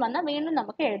ക്വസ്റ്റ്യൻ വന്നാൽ വീണ്ടും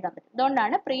നമുക്ക് എഴുതാൻ പറ്റും.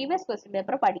 അതുകൊണ്ടാണ് പ്രീവിയസ് ക്വസ്റ്റ്യൻ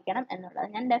പേപ്പർ പഠിക്കണം എന്നുള്ളത്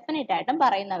ഞാൻ ഡെഫിനറ്റ് ആയിട്ടും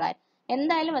പറയുന്ന കാര്യം.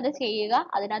 എന്തായാലും അത് ചെയ്യുക.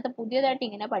 അതിനകത്ത് പുതിയതായിട്ട്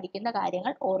ഇങ്ങനെ പഠിക്കുന്ന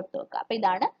കാര്യങ്ങൾ ഓർത്തു വെക്കുക. അപ്പൊ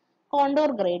ഇതാണ്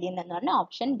കോണ്ടൂർ ഗ്രേഡിയന്റ് എന്ന് പറഞ്ഞ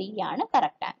ഓപ്ഷൻ ഡി ആണ്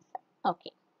കറക്റ്റ് ആൻസർ.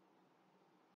 ഓക്കെ,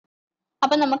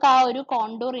 അപ്പൊ നമുക്ക് ആ ഒരു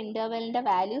കോണ്ടൂർ ഇന്റർവെലിന്റെ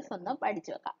വാല്യൂസ് ഒന്ന്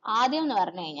പഠിച്ചു വെക്കാം. ആദ്യം എന്ന്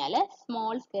പറഞ്ഞു കഴിഞ്ഞാൽ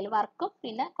സ്മോൾ സ്കെയിൽ വർക്കും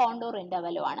പിന്നെ കോണ്ടൂർ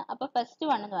ഇന്റർവെലും ആണ്. അപ്പൊ ഫസ്റ്റ്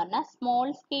വൺ എന്ന് പറഞ്ഞാൽ സ്മോൾ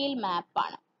സ്കെയിൽ മാപ്പ്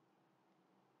ആണ്.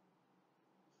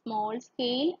 Small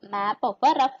scale map of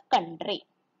A rough country.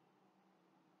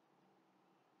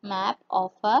 Map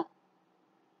of A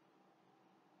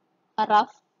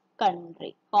rough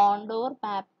country. Contour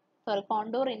map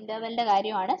contour ഇന്റർവെലിന്റെ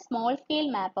കാര്യമാണ്. Small scale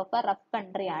map of A rough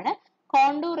country ആണ്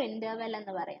കോണ്ടൂർ ഇന്റർവെൽ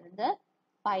എന്ന് പറയുന്നത്.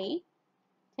 5,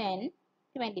 10,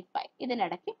 25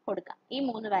 ഇതിനിടയ്ക്ക് കൊടുക്കാം. ഈ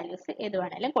മൂന്ന് വാല്യൂസ് ഏത്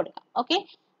വേണേലും കൊടുക്കാം. ഓക്കെ,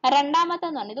 രണ്ടാമത്തെ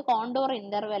എന്ന് പറഞ്ഞാൽ ഇത് കോണ്ടൂർ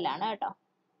ഇന്റർവെൽ ആണ് കേട്ടോ.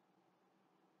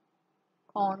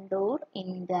 Contour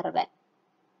interval.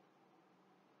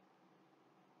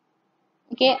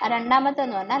 ഓക്കെ, രണ്ടാമത്തെ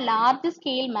എന്ന് പറഞ്ഞാൽ large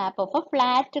scale map of A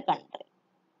flat country.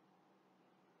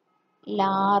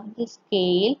 Large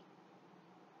scale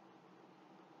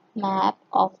map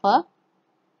of A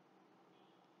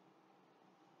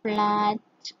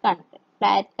flat country.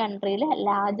 Flat കൺട്രിയിൽ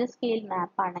large scale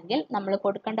map ആണെങ്കിൽ നമ്മൾ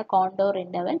കൊടുക്കേണ്ട കോണ്ടൂർ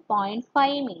ഇന്റർവെൽ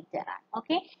 0.5 മീറ്റർ ആണ്.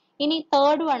 ഓക്കെ, ഇനി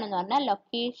തേർഡ് വൺ എന്ന് പറഞ്ഞാൽ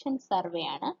ലൊക്കേഷൻ സർവേ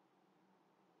ആണ്.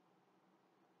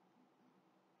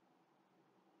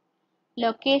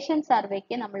 ലൊക്കേഷൻ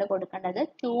സർവേക്ക് നമ്മൾ കൊടുക്കേണ്ടത്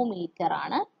 2 മീറ്റർ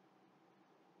ആണ്.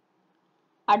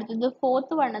 അടുത്തത്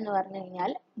ഫോർത്ത് വൺ എന്ന് പറഞ്ഞു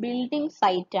കഴിഞ്ഞാൽ ബിൽഡിംഗ്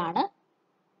സൈറ്റ് ആണ്.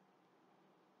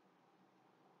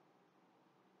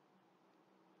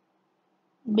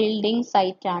 ബിൽഡിംഗ്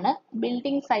സൈറ്റ് ആണ്.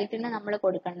 ബിൽഡിംഗ് സൈറ്റിന് നമ്മൾ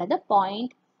കൊടുക്കേണ്ടത്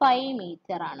 0.5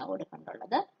 മീറ്റർ ആണ്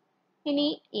കൊടുക്കേണ്ടുള്ളത്. ഇനി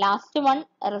last one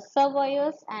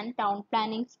reservoirs and town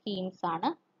planning schemes ആണ്.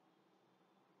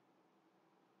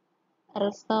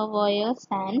 Reservoirs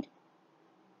and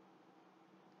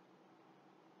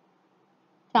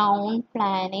town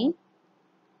planning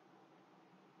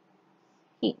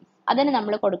schemes. അതിന്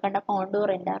നമ്മൾ കൊടുക്കേണ്ട കോണ്ടൂർ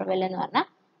ഇന്റർവെൽ എന്ന് പറഞ്ഞാൽ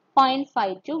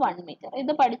 0.5 to 1 മീറ്റർ. ഇത്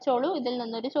പഠിച്ചോളൂ, ഇതിൽ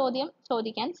നിന്നൊരു ചോദ്യം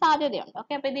ചോദിക്കാൻ സാധ്യതയുണ്ട്.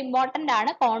 ഓക്കെ, അപ്പൊ ഇത് ഇമ്പോർട്ടന്റ്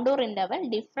ആണ്. Contour interval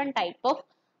different type of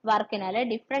വർക്കിന് അല്ലെ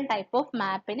ഡിഫറെന്റ് ടൈപ്പ് ഓഫ്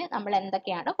മാപ്പിന് നമ്മൾ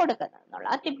എന്തൊക്കെയാണ് കൊടുക്കുന്നത്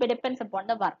എന്നുള്ളത് depends upon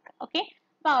the work. Okay,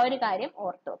 അപ്പൊ ആ ഒരു കാര്യം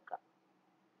ഓർത്ത് വെക്കുക.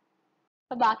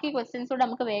 അപ്പൊ ബാക്കി ക്വസ്റ്റ്യൻസ് കൂടെ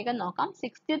നമുക്ക് വേഗം നോക്കാം.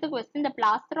 60th question, the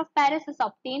plaster of Paris is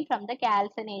obtained from the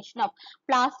calcination of.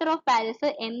 Plaster of Paris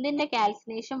എന്തിന്റെ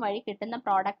കാൽസിനേഷൻ വഴി കിട്ടുന്ന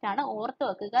പ്രോഡക്റ്റ് ആണ്? ഓർത്ത്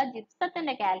വെക്കുക,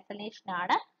 ജിപ്സത്തിന്റെ കാൽസിനേഷൻ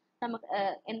ആണ് നമുക്ക്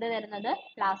എന്ത് തരുന്നത്?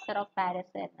 പ്ലാസ്റ്റർ ഓഫ് പാരീസ്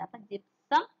തരുന്നത്. അപ്പൊ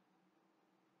ജിപ്സം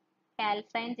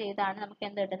കാൽസൈൻ ചെയ്താണ് നമുക്ക്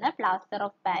എന്ത് കിട്ടുന്നത്? പ്ലാസ്റ്റർ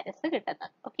ഓഫ് പാരീസ്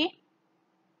കിട്ടുന്നത്. ഓക്കെ,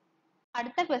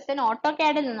 അടുത്ത ക്വസ്റ്റ്യൻ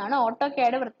ഓട്ടോകാഡിൽ നിന്നാണ്.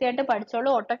 ഓട്ടോകാഡ് വൃത്തിയായിട്ട് പഠിച്ചോളൂ.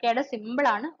 ഓട്ടോകാഡ് സിമ്പിൾ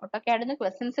ആണ്. ഓട്ടോകാഡിന്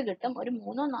ക്വസ്റ്റ്യൻസ് കിട്ടും, ഒരു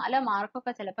 3-4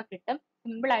 മാർക്കൊക്കെ ചിലപ്പോൾ കിട്ടും.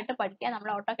 സിമ്പിൾ ആയിട്ട് പഠിക്കുക. നമ്മൾ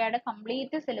ഓട്ടോകാഡ്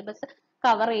കംപ്ലീറ്റ് സിലബസ്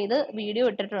കവർ ചെയ്ത് വീഡിയോ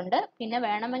ഇട്ടിട്ടുണ്ട്. പിന്നെ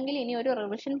വേണമെങ്കിൽ ഇനി ഒരു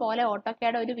റിവിഷൻ പോലെ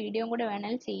ഓട്ടോകാഡ് ഒരു വീഡിയോ കൂടി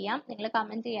വേണമെങ്കിൽ ചെയ്യാം. നിങ്ങൾ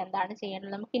കമന്റ് ചെയ്യാം എന്താണ്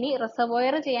ചെയ്യേണ്ടത്. നമുക്ക് ഇനി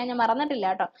റിസർവോയർ ചെയ്യാൻ ഞാൻ മറന്നിട്ടില്ല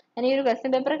കേട്ടോ. ഞാൻ ഈ ഒരു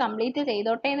ക്വസ്റ്റ്യൻ പേപ്പർ കംപ്ലീറ്റ്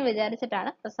ചെയ്തോട്ടെ എന്ന്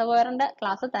വിചാരിച്ചിട്ടാണ് റിസർവോയറിന്റെ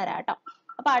ക്ലാസ് തരാം കേട്ടോ.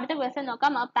 അപ്പൊ അടുത്ത ക്വസ്റ്റ്യൻ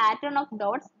നോക്കാം. ആ pattern of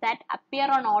dots that appear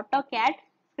on AutoCAD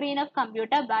screen off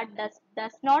computer but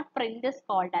does not print is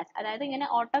called as. അതായത് ഇങ്ങനെ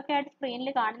ഓട്ടോകാഡ് സ്ക്രീനിൽ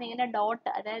കാണുന്ന ഇങ്ങനെ ഡോട്ട്,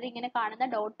 അതായത് ഇങ്ങനെ കാണുന്ന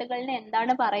ഡോട്ടുകളിനെ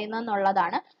എന്താണ് പറയുന്നത്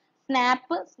എന്നുള്ളതാണ്.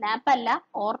 സ്നാപ്പ് അല്ല,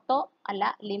 ഓർത്തോ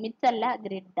അല്ല, ലിമിറ്റ് അല്ല,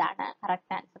 ഗ്രിഡ് ആണ്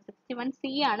കറക്റ്റ് ആൻസർ.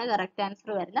 61C ആണ് കറക്റ്റ്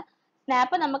ആൻസർ വരുന്നത്.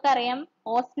 സ്നാപ്പ് നമുക്കറിയാം,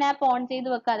 ഓ സ്നാപ്പ് ഓൺ ചെയ്ത്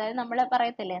വെക്കുക. അതായത് നമ്മൾ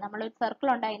പറയത്തില്ലേ, നമ്മൾ ഒരു സർക്കിൾ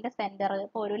ഉണ്ട്, അതിന്റെ സെന്റർ,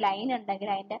 ഇപ്പൊ ഒരു ലൈൻ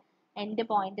ഉണ്ടെങ്കിൽ അതിന്റെ എൻഡ്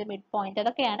പോയിന്റ്, മിഡ് പോയിന്റ്,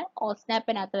 അതൊക്കെയാണ് ഓ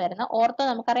സ്നാപ്പിനകത്ത് വരുന്നത്. ഓർത്തോ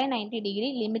നമുക്കറിയാം 90 ഡിഗ്രി,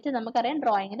 ലിമിറ്റ് നമുക്കറിയാം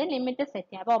ഡ്രോയിങ്ങിന്റെ ലിമിറ്റ് സെറ്റ്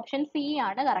ചെയ്യാം. അപ്പൊ ഓപ്ഷൻ സി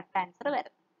ആണ് കറക്റ്റ് ആൻസർ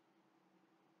വരുന്നത്.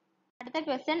 അടുത്ത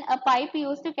question, A pipe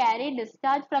use to carry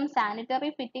discharge from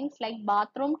sanitary fittings like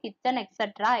bathroom, kitchen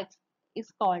etcetera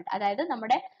is called. അതായത്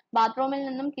നമ്മുടെ ബാത്റൂമിൽ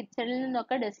നിന്നും കിച്ചണിൽ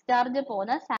നിന്നൊക്കെ ഡിസ്ചാർജ്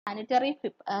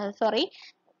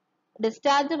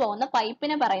പോകുന്ന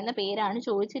പൈപ്പിനെ പറയുന്ന പേരാണ്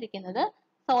ചോദിച്ചിരിക്കുന്നത്.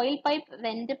 Soil pipe,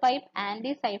 went pipe,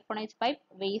 anti siphonage pipe,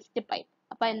 waste pipe.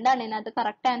 അപ്പൊ എന്താണ് ഇതിനകത്ത്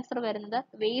കറക്റ്റ് ആൻസർ വരുന്നത്?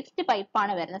 വേസ്റ്റ് പൈപ്പ്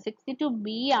ആണ് വരുന്നത്. 62B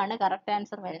ആണ് കറക്റ്റ്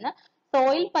ആൻസർ വരുന്നത്.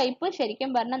 സോയിൽ പൈപ്പ് ശരിക്കും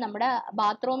പറഞ്ഞാൽ നമ്മുടെ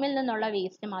ബാത്റൂമിൽ നിന്നുള്ള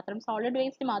വേസ്റ്റ് മാത്രം, സോളിഡ്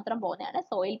വേസ്റ്റ് മാത്രം പോകുന്നതാണ്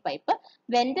സോയിൽ പൈപ്പ്.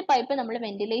 വെന്റ് പൈപ്പ് നമ്മൾ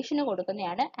വെന്റിലേഷന്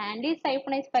കൊടുക്കുന്നതാണ്. ആന്റി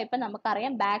സൈഫണൈസ് പൈപ്പ്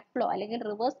നമുക്കറിയാം ബാക്ക് ഫ്ലോ അല്ലെങ്കിൽ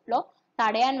റിവേഴ്സ് ഫ്ലോ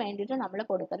തടയാൻ വേണ്ടിയിട്ട് നമ്മൾ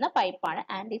കൊടുക്കുന്ന പൈപ്പാണ്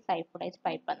ആന്റി സൈഫണൈസ്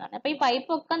പൈപ്പ് എന്ന് പറയുന്നത്. അപ്പൊ ഈ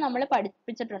പൈപ്പ് ഒക്കെ നമ്മൾ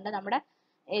പഠിപ്പിച്ചിട്ടുണ്ട്. നമ്മുടെ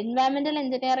എൻവയറമെന്റൽ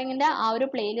എഞ്ചിനീയറിംഗിന്റെ ആ ഒരു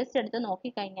പ്ലേലിസ്റ്റ് എടുത്ത്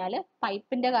നോക്കിക്കഴിഞ്ഞാൽ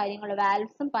പൈപ്പിന്റെ കാര്യങ്ങൾ,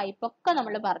 വാൽവ്സും പൈപ്പൊക്കെ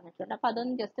നമ്മൾ പറഞ്ഞിട്ടുണ്ട്. അപ്പൊ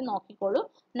അതൊന്ന് ജസ്റ്റ് നോക്കിക്കോളൂ.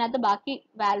 അതിനകത്ത് ബാക്കി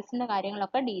വാൽവ്സിന്റെ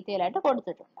കാര്യങ്ങളൊക്കെ ഡീറ്റെയിൽ ആയിട്ട്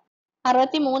കൊടുത്തിട്ടുണ്ട്.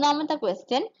 63ാമത്തെ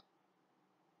question,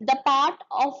 the part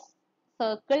of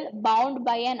circle bound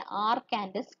by an arc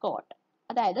and Scott.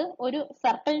 അതായത് ഒരു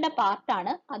സർക്കിളിന്റെ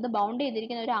പാർട്ടാണ്, അത് ബൗണ്ട്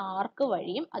ചെയ്തിരിക്കുന്ന ഒരു ആർക്ക്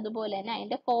വഴിയും അതുപോലെ തന്നെ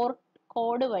അതിന്റെ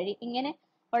കോഡ് വഴി ഇങ്ങനെ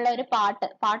ഉള്ള ഒരു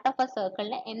പാർട്ട് ഓഫ് എ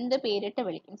സർക്കിളിനെ എന്ത് പേരിട്ട്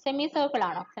വിളിക്കും? സെമി സർക്കിൾ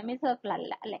ആണോ? സെമി സർക്കിൾ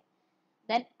അല്ല അല്ലെ.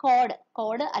 ദെൻ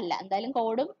കോഡ് അല്ല, എന്തായാലും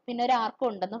കോഡും പിന്നെ ഒരു ആർക്കും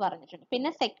ഉണ്ടെന്ന് പറഞ്ഞിട്ടുണ്ട്.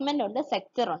 പിന്നെ സെഗ്മെന്റ് ഉണ്ട്,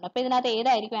 സെക്ടർ ഉണ്ട്. അപ്പൊ ഇതിനകത്ത്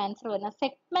ഏതായിരിക്കും ആൻസർ വരുന്നത്?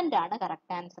 സെഗ്മെന്റ് ആണ്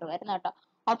കറക്റ്റ് ആൻസർ വരുന്നത് കേട്ടോ.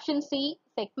 ഓപ്ഷൻ സി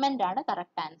സെഗ്മെന്റ് ആണ്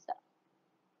കറക്റ്റ് ആൻസർ.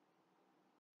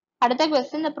 അടുത്ത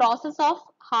question, the process of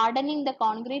hardening the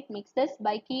concrete mixes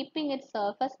by keeping it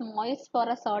surface moist four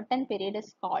A certain period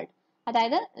is called.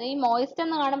 അതായത് ഈ മോയിസ്റ്റ്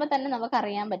എന്ന് കാണുമ്പോൾ തന്നെ നമുക്ക്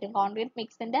അറിയാൻ പറ്റും കോൺക്രീറ്റ്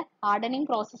മിക്സിന്റെ ഹാർഡനിങ്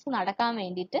പ്രോസസ്സ് നടക്കാൻ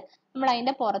വേണ്ടിയിട്ട് നമ്മൾ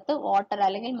അതിന്റെ പുറത്ത് വാട്ടർ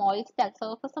അല്ലെങ്കിൽ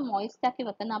സർഫസ് മോയിസ്റ്റ് ആക്കി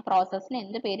വെക്കുന്ന ആ പ്രോസസ്സിന്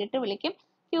എന്ത് പേരിട്ട് വിളിക്കും?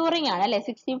 ക്യൂറിംഗ് ആണ് അല്ലെ.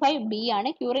 65B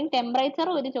ആണ്. ക്യൂറിംഗ് ടെമ്പറേച്ചർ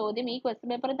ഒരു ചോദ്യം ഈ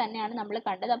ക്വസ്റ്റ്യൻ പേപ്പറിൽ തന്നെയാണ് നമ്മൾ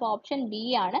കണ്ടത്. അപ്പൊ ഓപ്ഷൻ ബി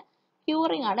ആണ്,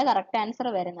 ക്യൂറിംഗ് ആണ് കറക്റ്റ് ആൻസർ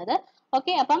വരുന്നത്.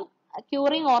 ഓക്കെ, അപ്പം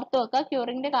ക്യൂറിംഗ് ഓർത്ത് വെക്കുക.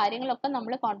 ക്യൂറിംഗിന്റെ കാര്യങ്ങളൊക്കെ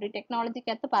നമ്മൾ കോൺക്രീറ്റ്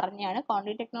ടെക്നോളജിക്കകത്ത് പറഞ്ഞാണ്.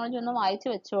 കോൺക്രീറ്റ് ടെക്നോളജി ഒന്ന് വായിച്ചു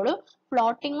വെച്ചോളൂ.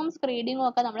 ഫ്ലോട്ടിങ്ങും സ്ക്രീഡിങ്ങും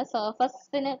ഒക്കെ നമ്മൾ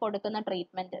സർഫസിന് കൊടുക്കുന്ന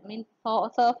ട്രീറ്റ്മെന്റ്, മീൻസ്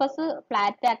സർഫസ്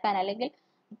ഫ്ലാറ്റ് ആക്കാൻ അല്ലെങ്കിൽ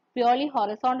പ്യൂർലി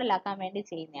ഹൊറിസോണ്ടൽ ആക്കാൻ വേണ്ടി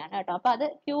ചെയ്യുന്നതാണ് കേട്ടോ. അപ്പൊ അത്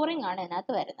ക്യൂറിംഗ് ആണ്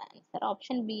ഇതിനകത്ത് വരുന്ന ആൻസർ.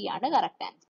 ഓപ്ഷൻ ബി ആണ് കറക്റ്റ്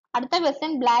ആൻസർ. അടുത്ത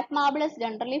question, black marble is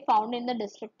generally found in the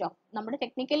district of. നമ്മുടെ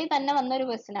ടെക്നിക്കലി തന്നെ വന്ന ഒരു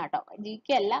ക്വസ്റ്റ്യൻ ആട്ടോ,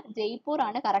 GK അല്ല, ജയ്പൂർ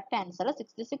ആണ് കറക്റ്റ് ആൻസർ.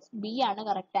 66B ആണ്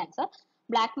കറക്റ്റ് ആൻസർ.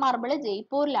 ബ്ലാക്ക് മാർബിൾ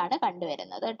ജയ്പൂരിലാണ്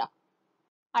കണ്ടുവരുന്നത് കേട്ടോ.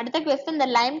 അടുത്ത question, the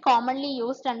lime commonly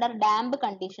used under damp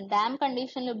condition. Dam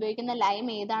കണ്ടീഷനിൽ ഉപയോഗിക്കുന്ന lime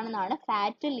ഏതാണെന്നാണ്?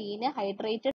 Fat, lien,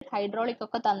 hydrated, hydraulic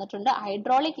ഒക്കെ തന്നിട്ടുണ്ട്.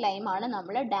 ഹൈഡ്രോളിക് ലൈം ആണ്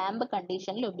നമ്മൾ ഡാംപ്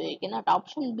കണ്ടീഷനിൽ ഉപയോഗിക്കുന്നത്.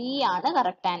 ഓപ്ഷൻ ബി ആണ്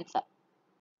കറക്റ്റ് ആൻസർ.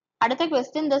 അടുത്ത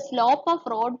question, the slope off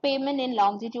road payment in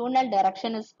longitudinal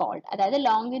direction is called. അതായത്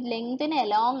ലെങ്തിന്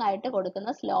എലോങ് ആയിട്ട്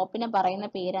കൊടുക്കുന്ന സ്ലോപ്പിന് പറയുന്ന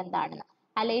പേര് എന്താണെന്ന്?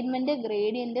 Alignment,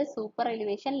 gradient, super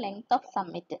elevation, length of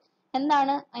summit.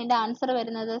 എന്താണ് അതിന്റെ ആൻസർ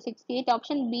വരുന്നത്? 68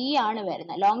 ഓപ്ഷൻ ബി ആണ്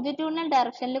വരുന്നത്. ലോങ്ജിറ്റ്യൂഡിനൽ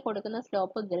ഡയറക്ഷനിൽ കൊടുക്കുന്ന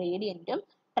സ്ലോപ്പ് ഗ്രേഡിയന്റും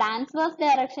ട്രാൻസ്വേഴ്സ്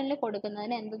ഡയറക്ഷനിൽ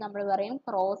കൊടുക്കുന്നതിന് എന്ത് നമ്മൾ പറയും?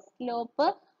 ക്രോസ് സ്ലോപ്പ്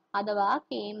അഥവാ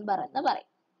കേംബർ എന്ന് പറയും.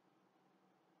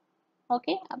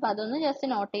 ഓക്കെ, അപ്പൊ അതൊന്ന് ജസ്റ്റ്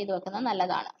നോട്ട് ചെയ്ത് വെക്കുന്നത്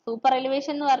നല്ലതാണ്. സൂപ്പർ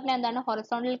എലിവേഷൻ എന്ന് പറഞ്ഞാൽ എന്താണ്?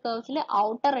 Horizontal കർവ്സിൽ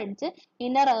outer edge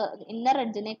inner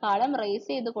എഡ്ജിനെക്കാളും raise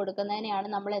ചെയ്ത് കൊടുക്കുന്നതിനെയാണ്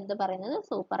നമ്മൾ എന്ത് പറയുന്നത്?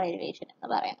 സൂപ്പർ എലിവേഷൻ എന്ന്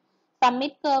പറയുന്നത്.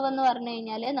 സമ്മിറ്റ് കർവ് എന്ന് പറഞ്ഞു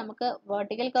കഴിഞ്ഞാൽ നമുക്ക്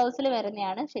വെർട്ടിക്കൽ കർവ്സിൽ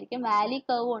വരുന്നതാണ്. ശരിക്കും വാലി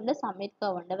കർവ് ഉണ്ട്, സമ്മിറ്റ്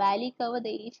കർവ് ഉണ്ട്. വാലി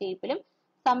കർവ് ഈ ഷേപ്പിലും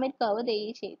സമ്മിറ്റ് കർവ് ഈ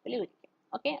ഷേപ്പിലും ഇരിക്കും.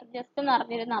 ഓക്കെ, ജസ്റ്റ് ഒന്ന്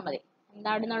അറിഞ്ഞിരുന്നാൽ മതി.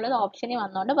 എന്താണെന്നുള്ളത് ഓപ്ഷനിൽ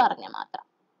വന്നുകൊണ്ട് പറഞ്ഞ മാത്രം.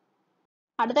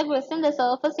 അടുത്ത question, the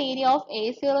surface area of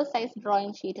A0 size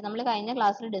drawing sheet. നമ്മൾ കഴിഞ്ഞ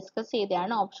ക്ലാസ്സിൽ ഡിസ്കസ്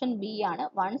ചെയ്തതാണ്. ഓപ്ഷൻ ബി ആണ്,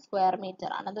 1 സ്ക്വയർ മീറ്റർ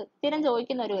ആണ്. അത് സ്ഥിരം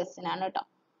ചോദിക്കുന്ന ഒരു ക്വസ്റ്റ്യൻ ആണ് കേട്ടോ.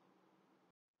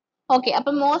 ഓക്കെ,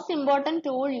 അപ്പൊ most important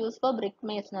tool use for brick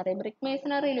masonry. Brick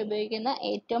മേസണറിയിൽ ഉപയോഗിക്കുന്ന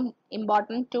ഏറ്റവും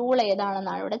ഇമ്പോർട്ടന്റ് ടൂൾ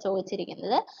ഏതാണെന്നാണ് ഇവിടെ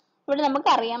ചോദിച്ചിരിക്കുന്നത്. ഇവിടെ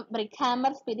നമുക്കറിയാം ബ്രിക്ക്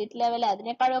ഹാമർ, സ്പിരിറ്റ് ലെവൽ,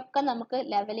 അതിനേക്കാളൊക്കെ നമുക്ക്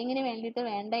ലെവലിങ്ങിന് വേണ്ടിയിട്ട്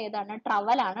വേണ്ട ഏതാണ്?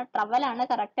 ട്രവലാണ്. ട്രവലാണ്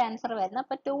കറക്റ്റ് ആൻസർ വരുന്നത്.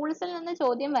 അപ്പൊ ടൂൾസിൽ നിന്ന്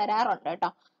ചോദ്യം വരാറുണ്ട് കേട്ടോ.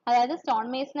 അതായത് സ്റ്റോൺ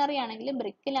മേസണറി ആണെങ്കിലും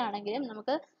ബ്രിക്കിലാണെങ്കിലും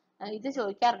നമുക്ക് ഇത്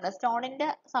ചോദിക്കാറുണ്ട്. സ്റ്റോണിന്റെ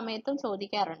സമയത്തും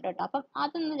ചോദിക്കാറുണ്ട് കേട്ടോ. അപ്പം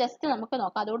അതൊന്ന് ജസ്റ്റ് നമുക്ക്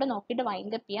നോക്കാം. അതുകൂടെ നോക്കിയിട്ട്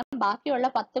വൈൻഡപ്പ് ചെയ്യാം. ബാക്കിയുള്ള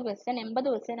 10 ക്വസ്റ്റ്യൻ 80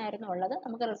 ക്വസ്റ്റ്യൻ ആയിരുന്നു ഉള്ളത്.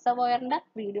 നമുക്ക് റിസർവോയറിന്റെ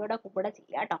വീഡിയോയുടെ കൂടെ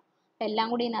ചെയ്യാം കേട്ടോ. എല്ലാം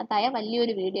കൂടി ഇതിനകത്തായ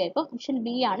വലിയൊരു വീഡിയോ ആയിപ്പോൾ. ഓപ്ഷൻ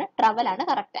ബി ആണ്, ട്രവലാണ്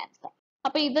കറക്റ്റ് ആൻസർ.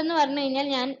 അപ്പൊ ഇതെന്ന് പറഞ്ഞു കഴിഞ്ഞാൽ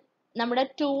ഞാൻ നമ്മുടെ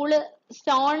ടൂള്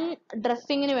സ്റ്റോൺ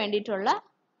ഡ്രസ്സിങ്ങിന് വേണ്ടിയിട്ടുള്ള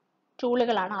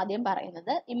ടൂളുകളാണ് ആദ്യം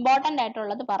പറയുന്നത്. ഇമ്പോർട്ടന്റ്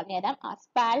ആയിട്ടുള്ളത് പറഞ്ഞുതരാം.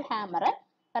 സ്പാൽ hammer,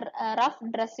 rough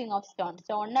dressing of stone,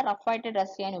 സ്റ്റോണിനെ rough ആയിട്ട്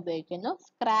ഡ്രസ് ചെയ്യാൻ ഉപയോഗിക്കുന്നു.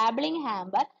 സ്ക്രാബിളിംഗ്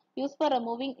hammer use for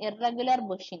removing irregular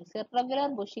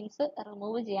ബുഷിങ്സ്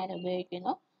remove ചെയ്യാൻ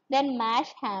ഉപയോഗിക്കുന്നു. ദെൻ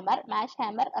മാഷ്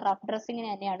ഹാമർ റഫ് ഡ്രസ്സിങ്ങിന്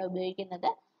തന്നെയാണ്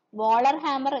ഉപയോഗിക്കുന്നത്. വോളർ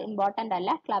ഹാമർ ഇമ്പോർട്ടന്റ്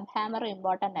അല്ല, ക്ലബ് ഹാമർ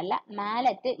ഇമ്പോർട്ടന്റ് അല്ല.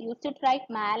 Mallet use to strike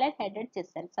mallet headed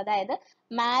chisels. അതായത്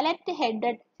മാലറ്റ്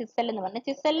ഹെഡഡ് ചിസൽ എന്ന് പറഞ്ഞാൽ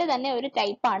ചിസലിൽ തന്നെ ഒരു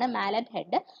ടൈപ്പ് ആണ് മാലറ്റ്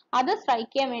ഹെഡ്. അത്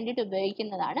സ്ട്രൈക്ക് ചെയ്യാൻ വേണ്ടിയിട്ട്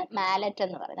ഉപയോഗിക്കുന്നതാണ് മാലറ്റ്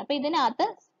എന്ന് പറയുന്നത്. അപ്പൊ ഇതിനകത്ത്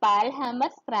സ്പാൽ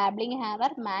hammer, സ്ക്രാബിളിംഗ്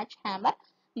hammer, match hammer,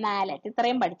 mallet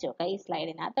ഇത്രയും പഠിച്ചു നോക്കാം ഈ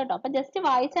സ്ലൈഡിനകത്ത് കേട്ടോ. അപ്പൊ ജസ്റ്റ്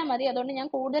വായിച്ചാൽ മതി. അതുകൊണ്ട് ഞാൻ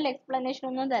കൂടുതൽ എക്സ്പ്ലനേഷൻ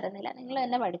ഒന്നും തരുന്നില്ല, നിങ്ങൾ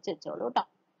തന്നെ പഠിച്ചു വെച്ചോളൂ കേട്ടോ.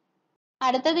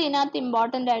 അടുത്തത് ഇതിനകത്ത്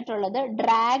ഇമ്പോർട്ടന്റ് ആയിട്ടുള്ളത്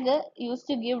drag use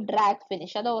to give drag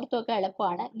finish. അത് ഓർത്ത് വെക്കാൻ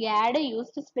എളുപ്പമാണ്. ഗ്യാഡ്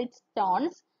യൂസ് ടു സ്പ്ലിറ്റ്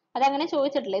സ്റ്റോൺസ്, അതങ്ങനെ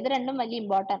ചോദിച്ചിട്ടില്ല. ഇത് രണ്ടും വലിയ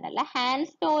ഇമ്പോർട്ടന്റ് അല്ല. ഹാൻഡ്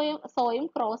സോയും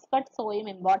ക്രോസ് കട്ട് സോയും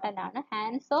ഇമ്പോർട്ടന്റ് ആണ്.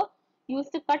 Hand so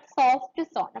use to cut soft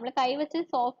stone. നമ്മൾ കൈവച്ച്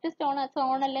സോഫ്റ്റ്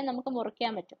സ്റ്റോൺ അല്ലേ നമുക്ക്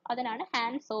മുറിക്കാൻ പറ്റും, അതിനാണ്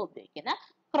ഹാൻഡ് സോ ഉപയോഗിക്കുന്നത്.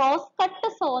 ക്രോസ് കട്ട്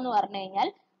സോ എന്ന് പറഞ്ഞു കഴിഞ്ഞാൽ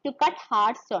to cut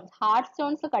hard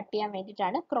stones cut ചെയ്യാൻ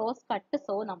വേണ്ടിയിട്ടാണ് ക്രോസ് കട്ട്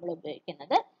സോ നമ്മൾ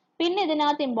ഉപയോഗിക്കുന്നത്. പിന്നെ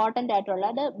ഇതിനകത്ത് ഇമ്പോർട്ടന്റ്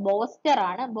ആയിട്ടുള്ളത് ബോസ്റ്റർ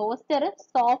ആണ്. ബോസ്റ്റർ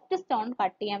സോഫ്റ്റ് സ്റ്റോൺ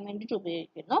കട്ട് ചെയ്യാൻ വേണ്ടിയിട്ട്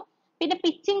ഉപയോഗിക്കുന്നു. പിന്നെ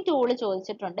പിച്ചിങ് ടൂൾ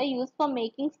ചോദിച്ചിട്ടുണ്ട്. Use for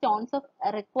making stones of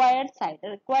required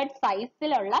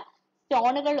സൈസിലുള്ള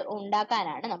സ്റ്റോണുകൾ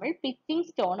ഉണ്ടാക്കാനാണ് നമ്മൾ പിച്ചിങ്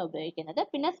സ്റ്റോൺ ഉപയോഗിക്കുന്നത്.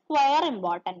 പിന്നെ സ്ക്വയർ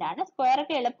ഇമ്പോർട്ടന്റ് ആണ്. സ്ക്വയർ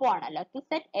ഒക്കെ എളുപ്പമാണല്ലോ. To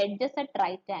set edges at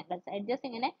right angles, edges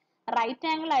ഇങ്ങനെ റൈറ്റ്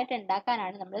ആംഗിൾ ആയിട്ട്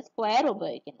ഉണ്ടാക്കാനാണ് നമ്മൾ സ്ക്വയർ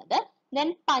ഉപയോഗിക്കുന്നത്. ദെൻ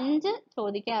പഞ്ച്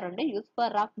ചോദിക്കാറുണ്ട്. യൂസ് ഫോർ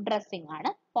റഫ് ഡ്രസ്സിംഗ് ആണ്.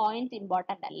 പോയിന്റ്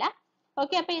ഇമ്പോർട്ടന്റ് അല്ല.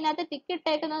 ഓക്കെ, അപ്പൊ ഇതിനകത്ത് ടിക്ക്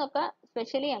ഇട്ടേക്കുന്നതൊക്കെ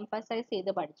സ്പെഷ്യലി എംഫസൈസ്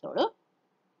ചെയ്ത് പഠിച്ചോളൂ.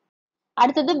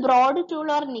 അടുത്തത് ബ്രോഡ് ടൂൾ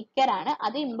ഓർ നിക്കർ ആണ്.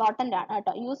 അത് ഇമ്പോർട്ടന്റ് ആണ്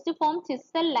കേട്ടോ. Use to form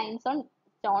chisel lines on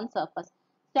stone surface.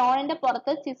 സ്റ്റോണിന്റെ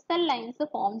പുറത്ത് ചിസൽ ലൈൻസ്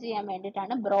ഫോം ചെയ്യാൻ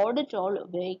വേണ്ടിയിട്ടാണ് ബ്രോഡ് ടൂൾ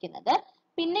ഉപയോഗിക്കുന്നത്.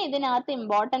 പിന്നെ ഇതിനകത്ത്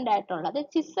ഇമ്പോർട്ടന്റ് ആയിട്ടുള്ളത്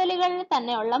ചിസലുകളിൽ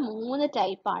തന്നെയുള്ള 3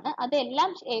 ടൈപ്പ് ആണ്.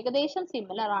 അതെല്ലാം ഏകദേശം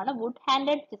സിമിലർ ആണ്. Would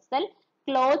handed chisel,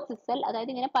 claw chisel,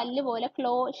 അതായത് ഇങ്ങനെ പല്ല് പോലെ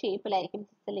ക്ലോ ഷേപ്പിലായിരിക്കും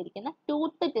ചിസൽ ഇരിക്കുന്നത്.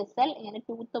 ടൂത്ത് ചിസൽ, ഇങ്ങനെ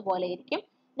ടൂത്ത് പോലെ ഇരിക്കും.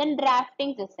 ദെൻ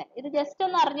ഡ്രാഫ്റ്റിംഗ് ചിസൽ, ഇത് ജസ്റ്റ്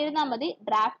ഒന്ന് അറിഞ്ഞിരുന്നാൽ മതി.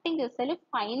 ഡ്രാഫ്റ്റിംഗ് ചിസൽ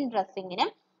ഫൈൻ ഡ്രസ്സിങ്ങിനും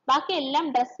ബാക്കി എല്ലാം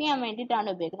ഡ്രസ് ചെയ്യാൻ വേണ്ടിയിട്ടാണ്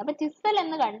ഉപയോഗിക്കുന്നത്. അപ്പൊ ചിസൽ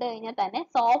എന്ന് കണ്ടു കഴിഞ്ഞാൽ തന്നെ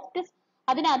സോഫ്റ്റ്,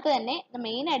 അതിനകത്ത് തന്നെ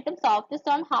മെയിൻ ആയിട്ടും സോഫ്റ്റ്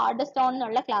സ്റ്റോൺ, ഹാർഡ് സ്റ്റോൺ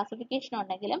എന്നുള്ള ക്ലാസിഫിക്കേഷൻ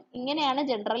ഉണ്ടെങ്കിലും ഇങ്ങനെയാണ്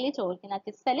ജനറലി ചോദിക്കുന്നത്.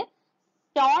 ചിസൽ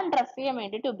സ്റ്റോൺ ഡ്രസ് ചെയ്യാൻ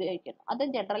വേണ്ടിയിട്ട് ഉപയോഗിക്കുന്നു. അത്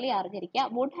ജനറലി അറിഞ്ഞിരിക്കുക.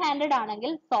 വുഡ് ഹാൻഡഡ്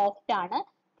ആണെങ്കിൽ സോഫ്റ്റ് ആണ്,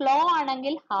 ക്ലോ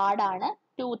ആണെങ്കിൽ ഹാർഡ് ആണ്,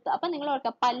 ടൂത്ത്. അപ്പൊ നിങ്ങൾ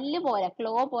ഓർക്കുക പല്ല് പോലെ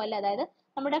ക്ലോ പോലെ, അതായത്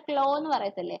നമ്മുടെ ക്ലോ എന്ന്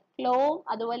പറയത്തില്ലേ, ക്ലോവും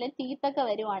അതുപോലെ ടീത്ത് ഒക്കെ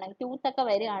വരുവാണെങ്കിൽ, ടൂത്ത് ഒക്കെ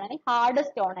വരുവാണെങ്കിൽ ഹാർഡ്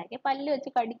സ്റ്റോൺ ആയിരിക്കും. പല്ല്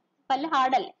വെച്ച് പല്ല്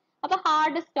ഹാർഡ് അല്ലേ, അപ്പൊ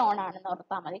ഹാർഡ് സ്റ്റോൺ ആണെന്ന്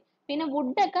ഓർത്താൽ മതി. പിന്നെ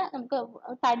വുഡ് ഒക്കെ നമുക്ക്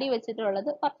തടി വെച്ചിട്ടുള്ളത്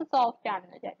കുറച്ച് സോഫ്റ്റ്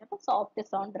ആണെന്ന് വിചാരിച്ചു, അപ്പൊ സോഫ്റ്റ്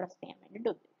സ്റ്റോൺ ഡ്രസ് ചെയ്യാൻ വേണ്ടിയിട്ട്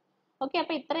ഉപയോഗിക്കും. ഓക്കെ,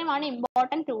 അപ്പൊ ഇത്രയുമാണ്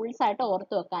ഇമ്പോർട്ടന്റ് ടൂൾസ് ആയിട്ട്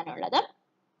ഓർത്ത് വെക്കാനുള്ളത്.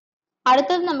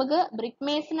 അടുത്തത് നമുക്ക് ബ്രിക്ക്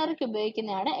മേസണറിക്ക്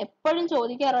ഉപയോഗിക്കുന്നതാണ്. എപ്പോഴും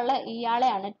ചോദിക്കാറുള്ള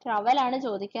ഇയാളെയാണ്, ട്രവലാണ്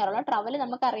ചോദിക്കാറുള്ളത്. ട്രവൽ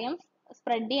നമുക്കറിയാം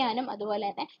സ്പ്രെഡ് ചെയ്യാനും അതുപോലെ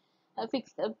തന്നെ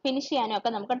ഫിനിഷ് ചെയ്യാനും ഒക്കെ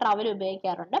നമുക്ക് ട്രവൽ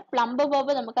ഉപയോഗിക്കാറുണ്ട്. പ്ലംബ്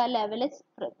ബോബ് നമുക്ക് ആ ലെവല്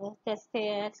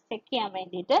ചെക്ക് ചെയ്യാൻ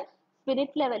വേണ്ടിയിട്ട്,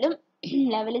 സ്പിരിറ്റ് ലെവലും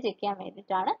ലെവൽ ചെക്ക് ചെയ്യാൻ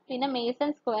വേണ്ടിയിട്ടാണ്. പിന്നെ മേസൺ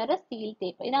സ്ക്വയർ, സ്റ്റീൽ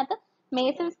ടേപ്പ്. ഇതിനകത്ത്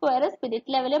Mason square,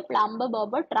 spirit level, plumb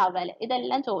Bob, trowel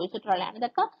ഇതെല്ലാം ചോദിച്ചിട്ടുള്ളതാണ്.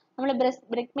 ഇതൊക്കെ നമ്മൾ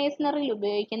ബ്രിക്ക് മേസണറിയിൽ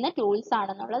ഉപയോഗിക്കുന്ന ടൂൾസ്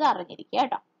ആണെന്നുള്ളത് അറിഞ്ഞിരിക്കുക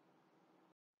കേട്ടോ.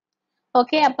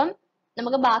 ഓക്കെ, അപ്പം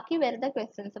നമുക്ക് ബാക്കി വരുന്ന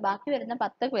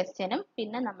 10 ക്വസ്റ്റ്യനും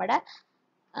പിന്നെ നമ്മുടെ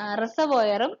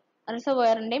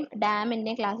റിസർവോയറിന്റെയും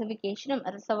ഡാമിന്റെയും ക്ലാസിഫിക്കേഷനും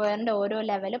റിസർവോയറിന്റെ ഓരോ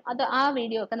ലെവലും അത് ആ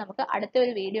വീഡിയോ ഒക്കെ നമുക്ക് അടുത്ത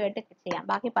ഒരു വീഡിയോ ആയിട്ട് ചെയ്യാം.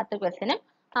 ബാക്കി 10 ക്വസ്റ്റ്യനും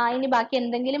ഇനി ബാക്കി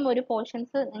എന്തെങ്കിലും ഒരു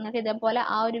പോർഷൻസ് നിങ്ങൾക്ക് ഇതേപോലെ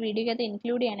ആ ഒരു വീഡിയോക്കകത്ത്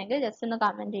ഇൻക്ലൂഡ് ചെയ്യണമെങ്കിൽ ജസ്റ്റ് ഒന്ന്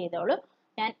കമന്റ് ചെയ്തോളൂ,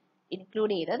 ഞാൻ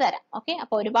ഇൻക്ലൂഡ് ചെയ്ത് തരാം. ഓക്കെ,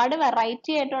 അപ്പൊ ഒരുപാട്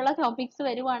വെറൈറ്റി ആയിട്ടുള്ള ടോപ്പിക്സ്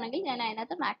വരുവാണെങ്കിൽ ഞാൻ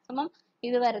അതിനകത്ത് മാക്സിമം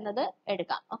ഇത് വരുന്നത്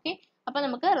എടുക്കാം. ഓക്കെ, അപ്പൊ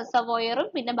നമുക്ക് റിസർവോയറും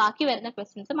പിന്നെ ബാക്കി വരുന്ന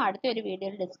ക്വസ്റ്റ്യൻസും അടുത്ത ഒരു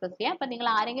വീഡിയോയിൽ ഡിസ്കസ് ചെയ്യാം. അപ്പൊ നിങ്ങൾ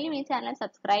ആരെങ്കിലും ഈ ചാനൽ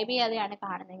സബ്സ്ക്രൈബ് ചെയ്യാതെയാണ്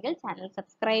കാണുന്നതെങ്കിൽ ചാനൽ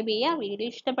സബ്സ്ക്രൈബ് ചെയ്യുക. വീഡിയോ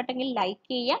ഇഷ്ടപ്പെട്ടെങ്കിൽ ലൈക്ക്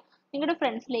ചെയ്യുക, നിങ്ങളുടെ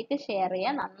ഫ്രണ്ട്സിലേക്ക് ഷെയർ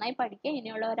ചെയ്യുക. നന്നായി പഠിക്കുക.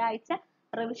 ഇനിയുള്ള ഒരാഴ്ച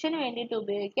റിവിഷന് വേണ്ടിയിട്ട്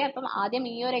ഉപയോഗിക്കുക. അപ്പം ആദ്യം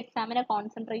ഈ ഒരു എക്സാമിനെ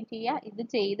കോൺസെൻട്രേറ്റ് ചെയ്യുക. ഇത്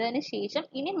ചെയ്തതിന് ശേഷം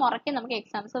ഇനി മുറയ്ക്ക് നമുക്ക്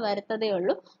എക്സാംസ് വരുത്തതേ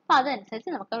ഉള്ളൂ. അപ്പൊ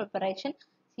അതനുസരിച്ച് നമുക്ക് പ്രിപ്പറേഷൻ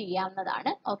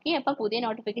ചെയ്യാവുന്നതാണ്. ഓക്കെ, അപ്പൊ പുതിയ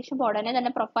നോട്ടിഫിക്കേഷൻ ഉടനെ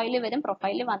തന്നെ പ്രൊഫൈൽ വരും.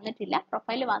 പ്രൊഫൈൽ വന്നിട്ടില്ല,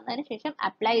 പ്രൊഫൈൽ വന്നതിന് ശേഷം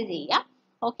അപ്ലൈ ചെയ്യുക.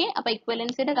 ഓക്കെ, അപ്പൊ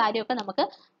ഇക്വലൻസിയുടെ കാര്യമൊക്കെ നമുക്ക്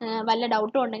വല്ല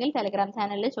ഡൗട്ടും ഉണ്ടെങ്കിൽ ടെലിഗ്രാം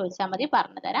ചാനലിൽ ചോദിച്ചാൽ മതി,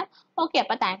 പറഞ്ഞു തരാം. ഓക്കെ,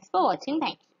 അപ്പൊ thanks for watching.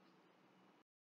 Thank you.